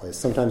over the place.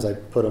 Sometimes I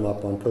put them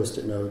up on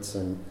Post-it notes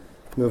and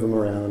move them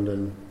around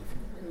and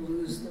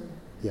lose them.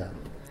 Yeah.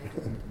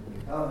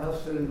 How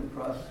soon in the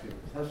process?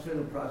 How soon in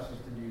the process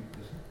did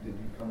you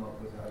come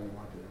up with how you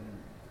wanted it to end,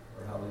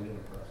 or how late in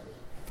the process?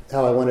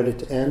 How I wanted it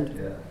to end?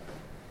 Yeah.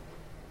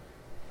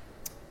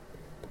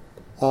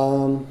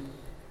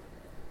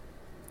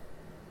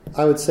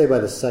 I would say by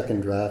the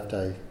second draft,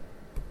 I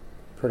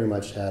pretty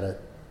much had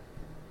it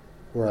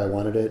where I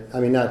wanted it. I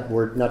mean, not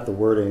the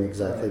wording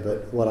exactly,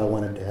 but what I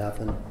wanted to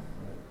happen.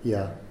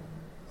 Yeah.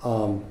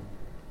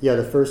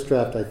 The first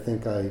draft, I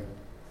think I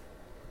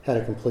had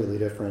a completely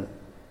different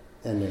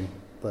ending,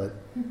 but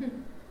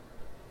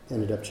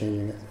ended up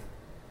changing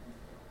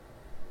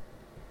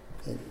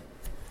it.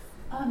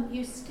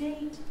 You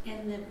state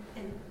in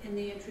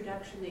the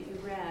introduction that you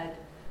read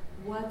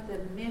what the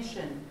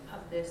mission of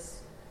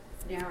this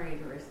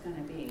narrator is going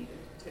to be,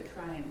 to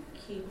try and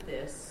keep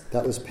this.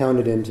 That was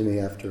pounded into me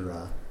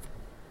after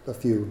a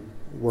few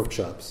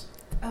workshops.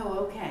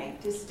 Oh, okay.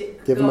 Just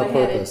give go him a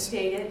ahead purpose. And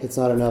state it. It's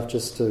not enough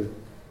just to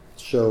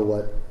show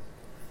what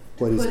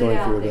he's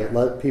going through. But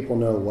let people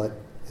know what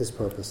his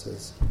purpose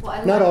is.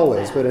 Well, not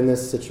always, but in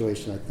this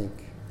situation, I think.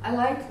 I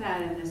like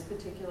that in this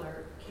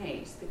particular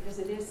case because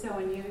it is so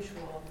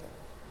unusual,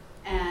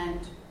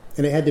 and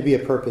it had to be a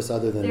purpose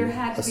other than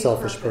a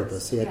selfish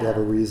purpose. He had to have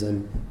a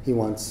reason. He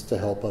wants to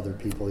help other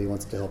people. He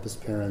wants to help his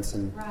parents,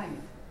 and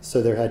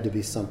so there had to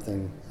be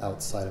something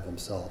outside of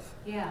himself.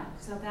 Yeah.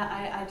 So that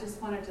I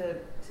just wanted to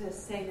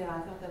say that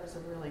I thought that was a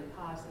really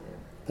positive.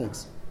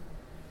 Thanks.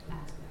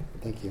 Aspect.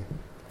 Thank you.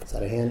 Is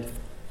that a hand?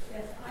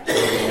 Yes, I can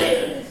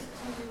this to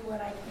you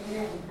what I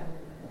can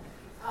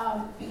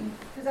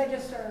because I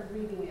just started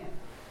reading it.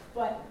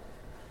 But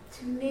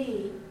to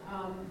me,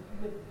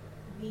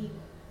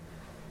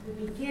 the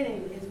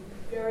beginning is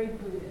very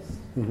Buddhist,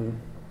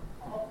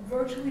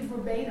 virtually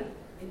verbatim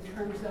in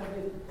terms of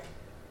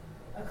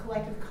a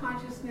collective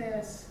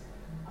consciousness,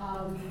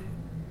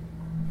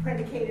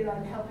 predicated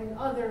on helping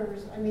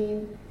others. I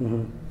know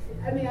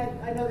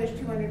there's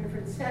 200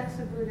 different sects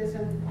of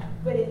Buddhism,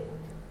 but it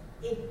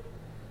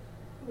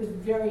was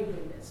very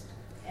Buddhist,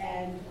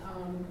 and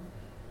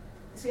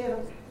so you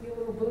have a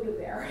little Buddha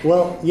there.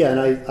 Well, yeah, and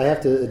I have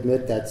to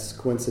admit that's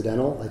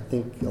coincidental. I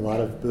think a lot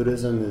of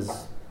Buddhism is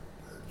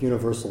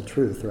universal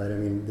truth, right? I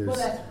mean, there's,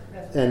 that's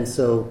and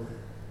so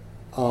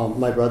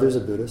my brother's a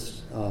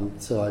Buddhist,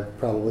 so I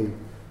probably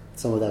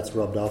some of that's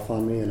rubbed off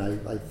on me, and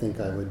I think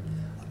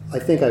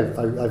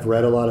I've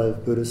read a lot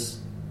of Buddhist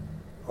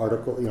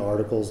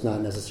articles,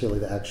 not necessarily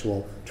the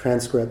actual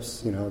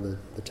transcripts, the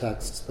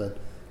texts, but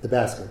the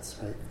baskets,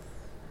 right?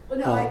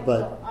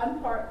 Well,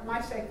 I'm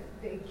my sect,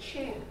 they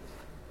chant,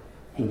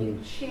 and you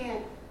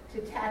chant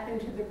to tap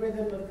into the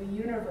rhythm of the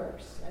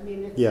universe. I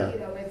mean, it's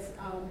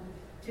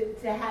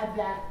it's to have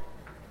that,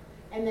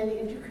 and then the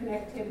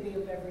interconnectivity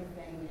of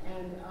everything.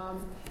 And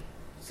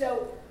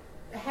so,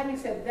 having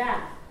said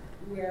that,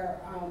 where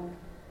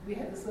we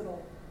have this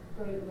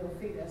brilliant little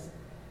fetus,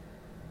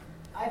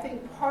 I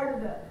think part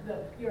of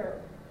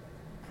your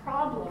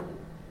problem,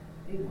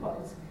 in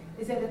quotes,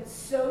 is that it's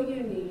so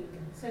unique,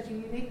 such a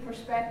unique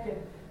perspective,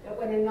 that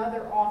when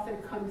another author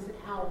comes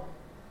out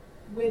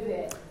with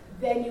it,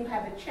 then you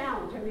have a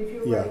challenge. I mean, if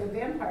you're writing a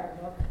vampire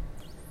book,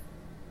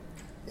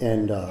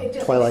 and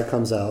Twilight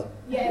comes out.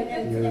 Yeah,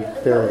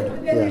 and buried.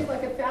 Then there's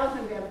like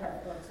 1,000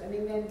 vampire books. I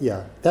mean, then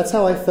yeah, that's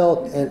how I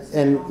felt,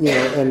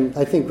 and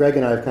I think Greg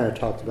and I have kind of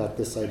talked about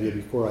this idea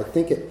before. I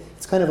think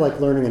it's kind of like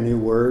learning a new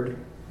word,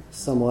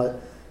 somewhat.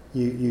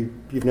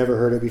 You've never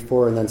heard it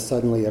before, and then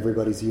suddenly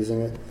everybody's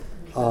using it.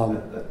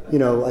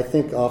 I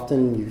think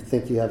often you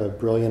think you have a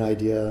brilliant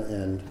idea,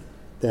 and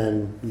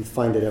then you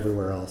find it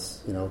everywhere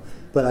else.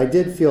 But I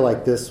did feel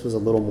like this was a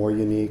little more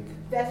unique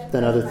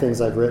than other things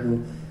I've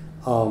written.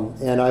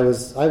 And I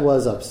was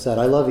upset.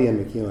 I love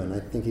Ian McEwan. I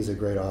think he's a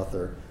great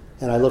author.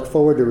 And I look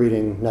forward to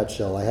reading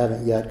Nutshell. I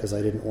haven't yet because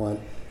I didn't want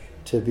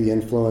to be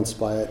influenced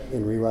by it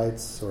in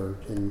rewrites or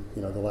in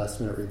the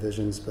last-minute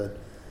revisions. But,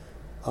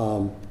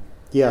 I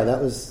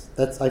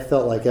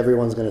felt like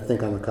everyone's going to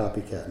think I'm a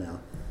copycat now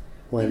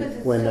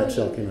when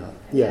Nutshell came out.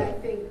 Yeah. I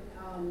think,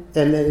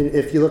 and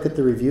if you look at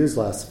the reviews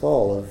last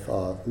fall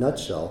of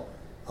Nutshell,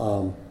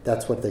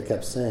 that's what they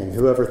kept saying.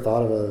 Whoever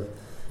thought of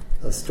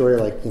a story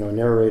like,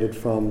 narrated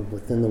from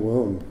within the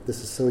womb.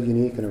 This is so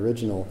unique and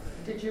original.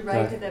 Did you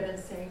write to them and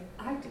say,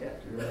 I did?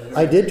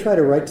 I did try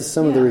to write to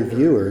some of the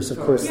reviewers. Of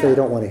course, they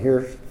don't want to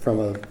hear from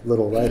a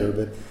little writer,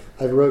 but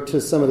I wrote to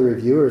some of the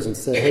reviewers and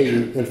said, hey,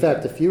 in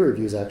fact, a few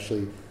reviews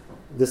actually,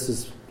 this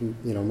is,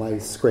 my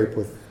scrape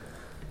with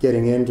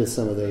getting into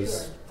some of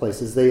those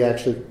places. They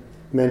actually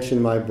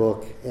mentioned my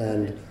book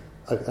and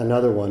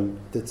another one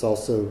that's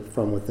also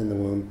from within the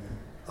womb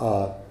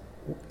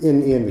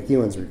in Ian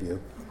McEwan's review.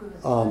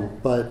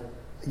 But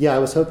I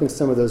was hoping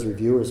some of those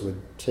reviewers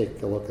would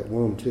take a look at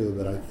Womb too,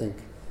 but I think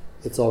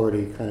it's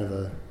already kind of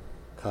a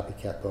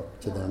copycat book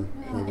to them.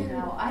 Maybe.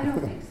 No, I don't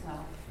think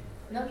so.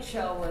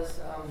 Nutshell was,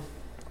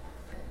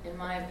 in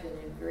my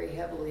opinion, very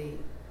heavily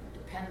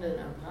dependent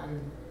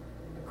upon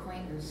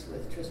acquaintance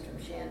with Tristram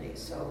Shandy,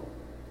 so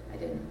I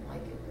didn't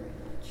like it very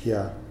much.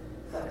 Yeah.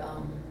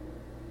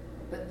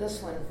 But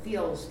this one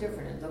feels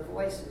different. The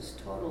voice is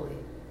totally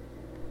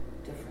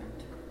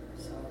different.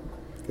 So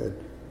good.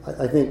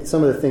 I think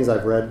some of the things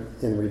I've read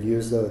in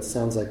reviews, though, it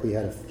sounds like we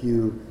had a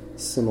few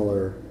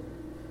similar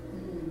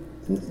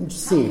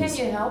scenes. How can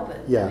you help it?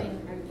 Yeah,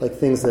 like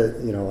things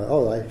that,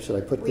 should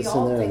I put this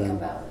in there? We all think then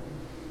about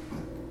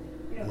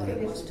what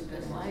it must have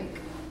been like.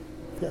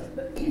 Yeah.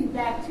 But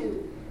back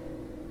to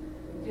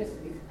just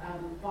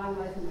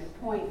finalizing my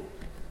point,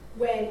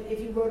 if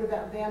you wrote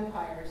about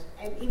vampires,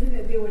 and even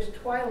if there was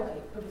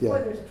Twilight, but before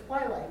there was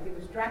Twilight, there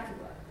was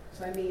Dracula.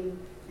 So, I mean,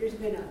 there's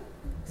been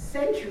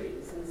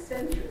centuries and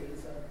centuries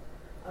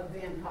of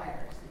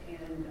vampires,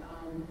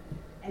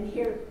 and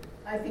here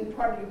I think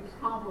part of your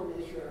problem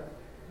is your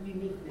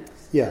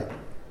uniqueness. Yeah.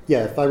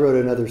 If I wrote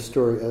a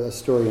story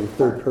in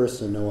third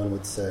person, no one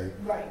would say,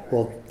 right.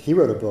 Well, he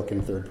wrote a book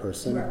in third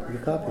person.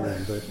 You're copying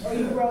him, or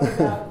you wrote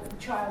about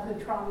childhood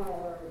trauma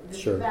or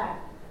this or that.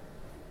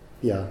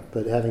 Yeah,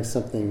 but having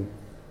something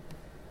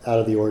out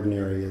of the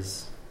ordinary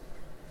is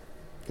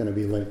going to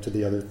be linked to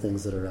the other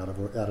things that are out of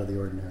the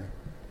ordinary.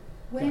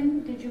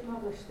 When did you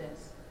publish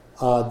this?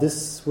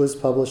 This was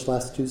published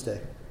last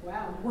Tuesday.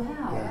 Wow.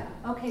 Yeah.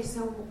 Okay,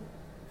 so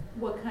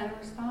what kind of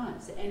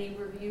response? Any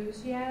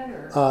reviews yet?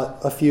 Or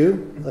a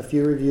few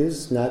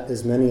reviews, not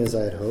as many as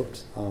I had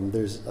hoped.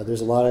 There's a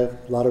lot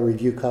of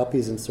review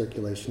copies in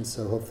circulation,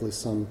 so hopefully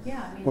some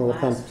more will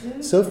come.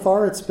 So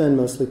far, it's been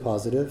mostly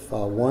positive.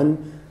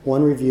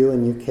 One review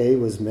in UK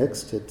was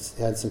mixed. It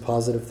had some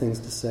positive things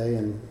to say,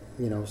 and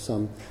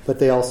some, but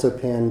they also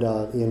panned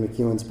Ian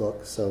McEwan's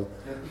book, so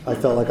I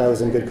felt like I was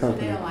in good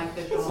company. They don't like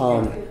the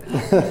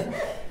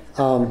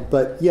genre.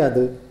 But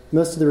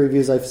most of the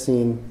reviews I've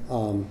seen,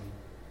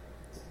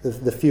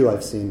 the few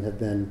I've seen have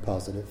been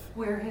positive.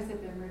 Where has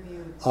it been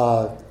reviewed?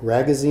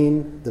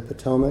 Ragazine, The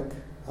Potomac,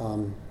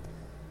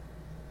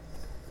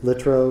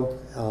 Utero.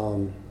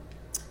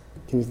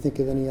 Can you think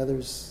of any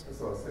others? I was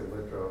going to say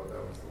Utero.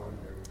 That was the one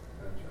you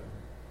mentioned.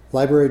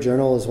 Library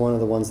Journal is one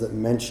of the ones that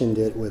mentioned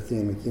it with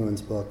Ian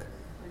McEwan's book,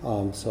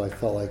 so I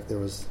felt like there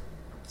was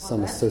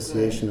some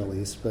association at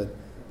least. But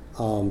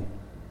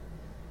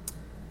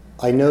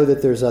I know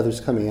that there's others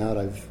coming out,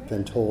 I've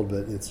been told,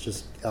 but it's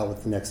just out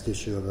with the next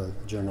issue of a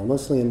journal,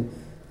 mostly in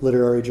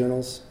literary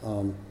journals.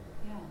 And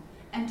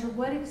to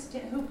what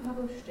extent, who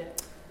published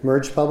it?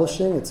 Merge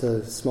Publishing. It's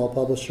a small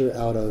publisher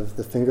out of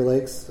the Finger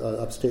Lakes,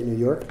 upstate New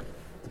York.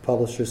 The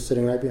publisher's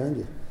sitting right behind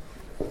you.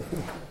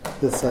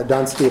 It's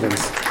Don Stevens.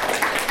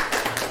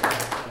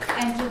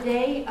 And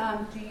today,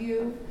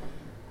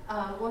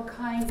 what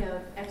kind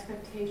of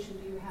expectation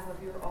do you have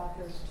of your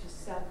authors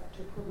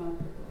to promote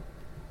the book?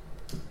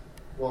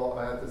 Well,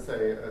 I have to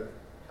say,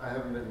 I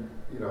haven't been,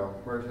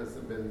 Merge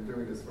hasn't been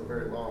doing this for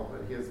very long,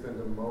 but he has been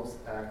the most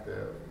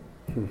active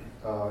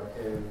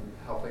in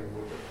helping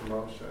with the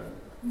promotion.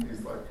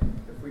 He's like,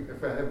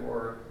 if I had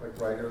more like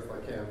writers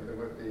like him, it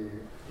would be.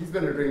 He's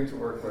been a dream to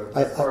work with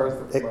as far as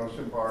the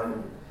promotion part.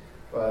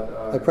 But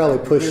I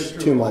probably push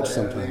too much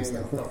sometimes,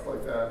 and stuff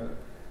like that. And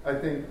I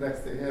think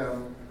next to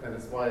him, and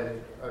it's why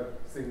I've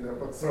seen their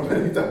book so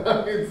many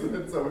times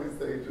at so many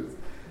stages.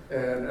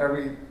 And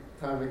every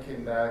time it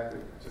came back,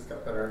 it just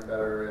got better and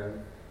better.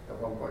 And at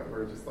one point, we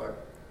were just like,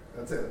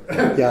 "That's it."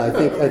 Yeah,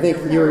 I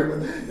think you're.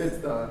 It's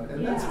done,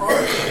 and that's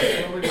hard.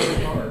 It's really,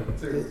 really hard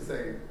to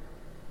say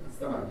it's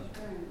done.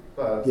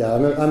 But yeah,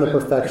 I'm a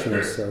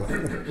perfectionist, so.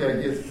 Yeah,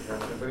 he is a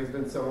perfectionist, but he's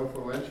been so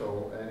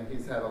influential, and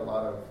he's had a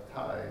lot of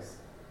ties,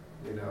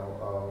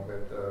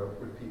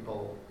 with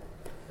people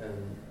in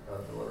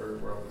the literary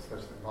world,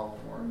 especially in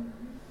Baltimore.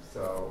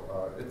 So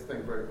it's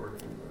been great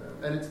working with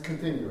him, and it's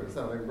continuous.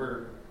 I mean,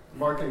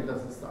 marketing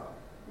doesn't stop.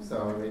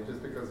 So I mean,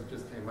 just because it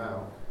just came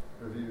out,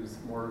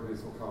 more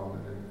reviews will come,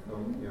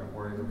 and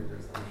more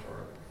interviews, I'm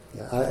sure.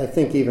 Yeah, I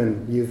think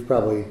even you've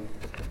probably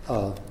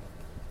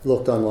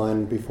looked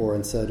online before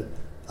and said,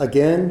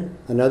 again,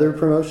 another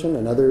promotion,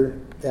 another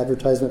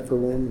advertisement for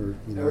one,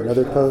 or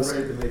another post.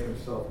 Afraid to make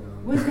himself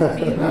known. Wouldn't that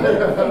be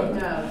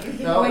another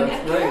thing? No,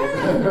 that's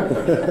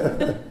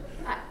great.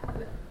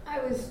 I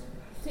was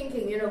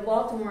thinking,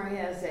 Baltimore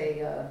has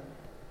a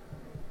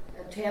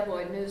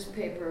tabloid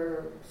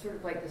newspaper, sort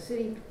of like the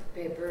city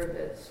paper,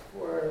 that's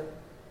for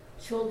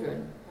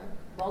children.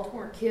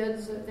 Baltimore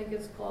Kids, I think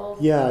it's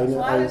called. Yeah, I know.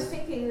 So I was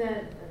thinking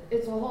that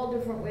it's a whole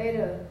different way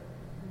to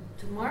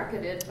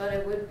market it, but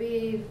it would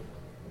be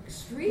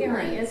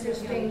extremely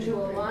interesting to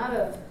a lot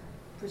of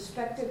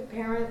prospective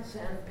parents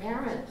and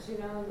parents,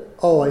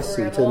 Oh, I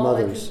see, to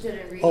mothers.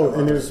 Oh,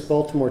 and there's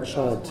Baltimore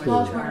Child, too.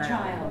 Baltimore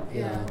Child,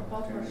 yeah.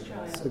 Baltimore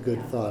Child. It's a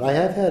good thought. I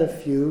have had a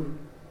few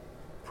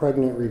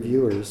pregnant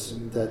reviewers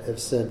that have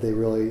said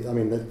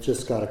that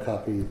just got a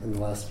copy in the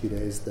last few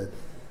days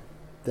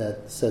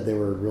that said they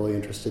were really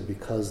interested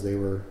because they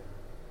were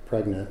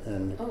pregnant,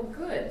 and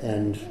good.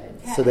 And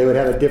so they would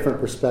have a different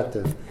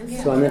perspective.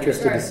 So I'm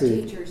interested to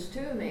see. Teachers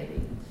too,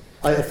 maybe.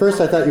 At first,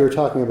 I thought you were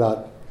talking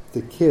about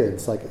the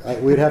kids.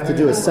 We'd have to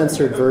do a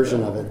censored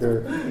version of it.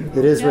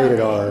 It is rated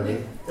R.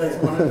 That's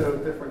one of the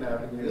different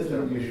avenues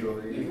that we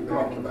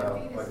talked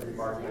about, like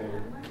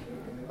marketing.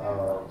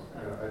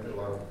 I did a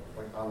lot of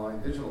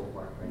online digital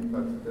marketing,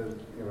 but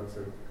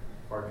to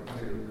market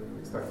to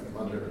expectant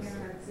mothers.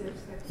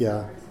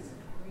 Yeah.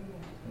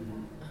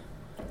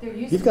 There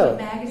used to be a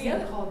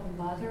magazine called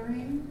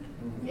Mothering.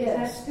 Is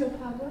that still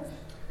published?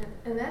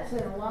 And that's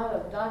in a lot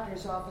of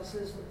doctors'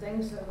 offices and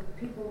things that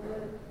people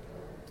would.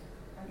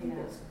 I think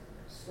it's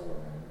still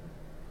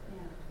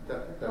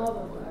around. All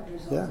the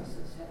doctors'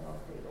 offices have all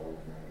the old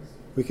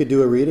magazines. We could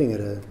do a reading at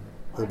a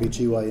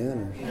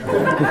OBGYN.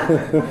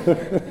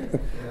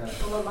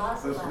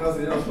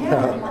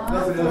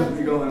 Nothing else would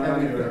be going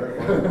on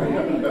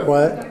here.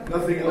 What?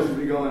 Nothing else would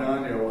be going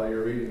on here while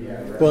you're reading.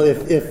 Well,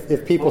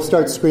 if people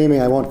start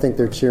screaming, I won't think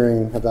they're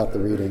cheering about the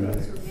reading.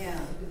 Yeah.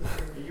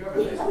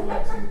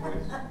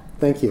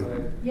 Thank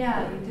you.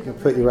 Yeah, you did. I'll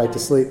put you right to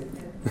sleep.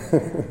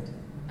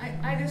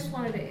 I just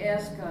wanted to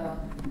ask a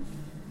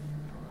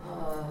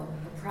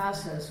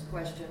process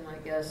question, I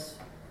guess.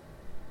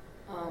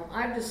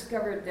 I've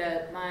discovered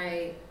that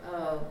my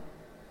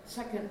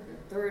second,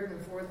 and third, and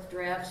fourth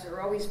drafts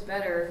are always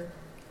better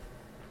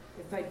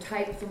if I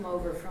type them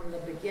over from the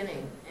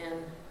beginning and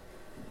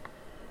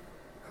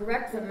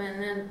correct them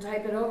and then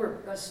type it over,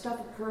 because stuff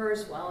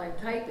occurs while I'm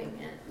typing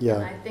it. Yeah.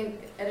 And I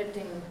think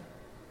editing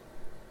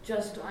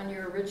just on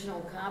your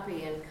original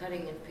copy and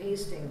cutting and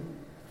pasting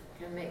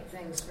can make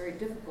things very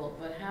difficult.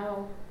 But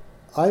how?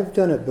 I've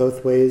done it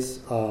both ways,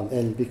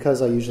 and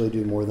because I usually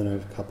do more than a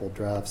couple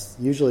drafts,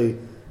 usually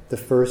the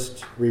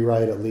first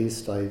rewrite at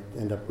least, I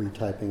end up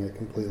retyping it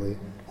completely.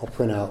 I'll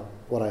print out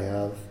what I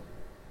have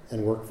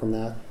and work from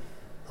that.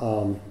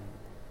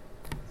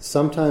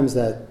 Sometimes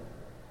that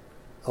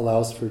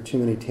allows for too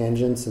many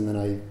tangents, and then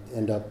I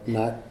end up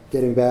not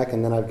getting back,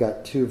 and then I've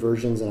got two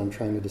versions, and I'm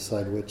trying to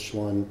decide which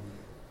one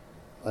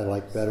I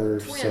like better.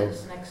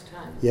 Twins next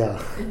time. Yeah.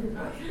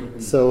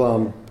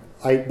 So,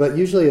 but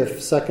usually a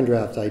second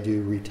draft I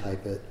do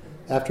retype it.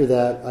 After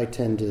that, I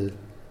tend to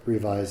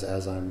revise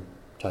as I'm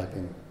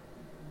typing.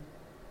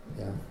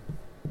 Yeah.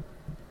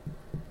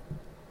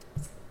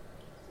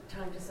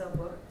 Time to sell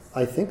books?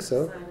 I think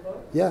so. Sign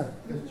books? Yeah.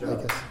 I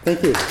guess.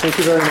 Thank you. Thank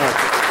you very much.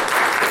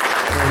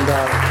 And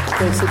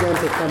thanks again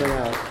for coming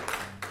out.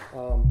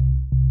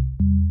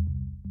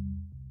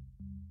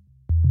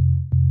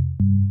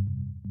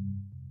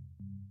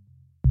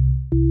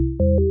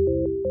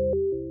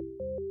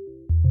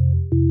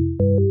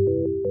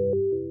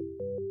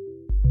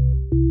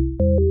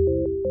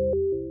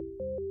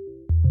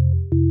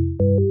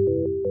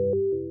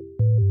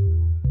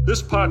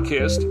 This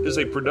podcast is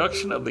a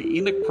production of the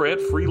Enoch Pratt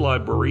Free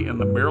Library and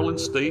the Maryland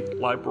State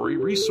Library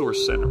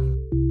Resource Center.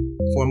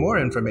 For more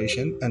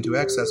information and to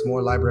access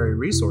more library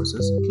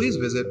resources, please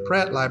visit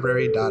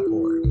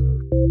prattlibrary.org.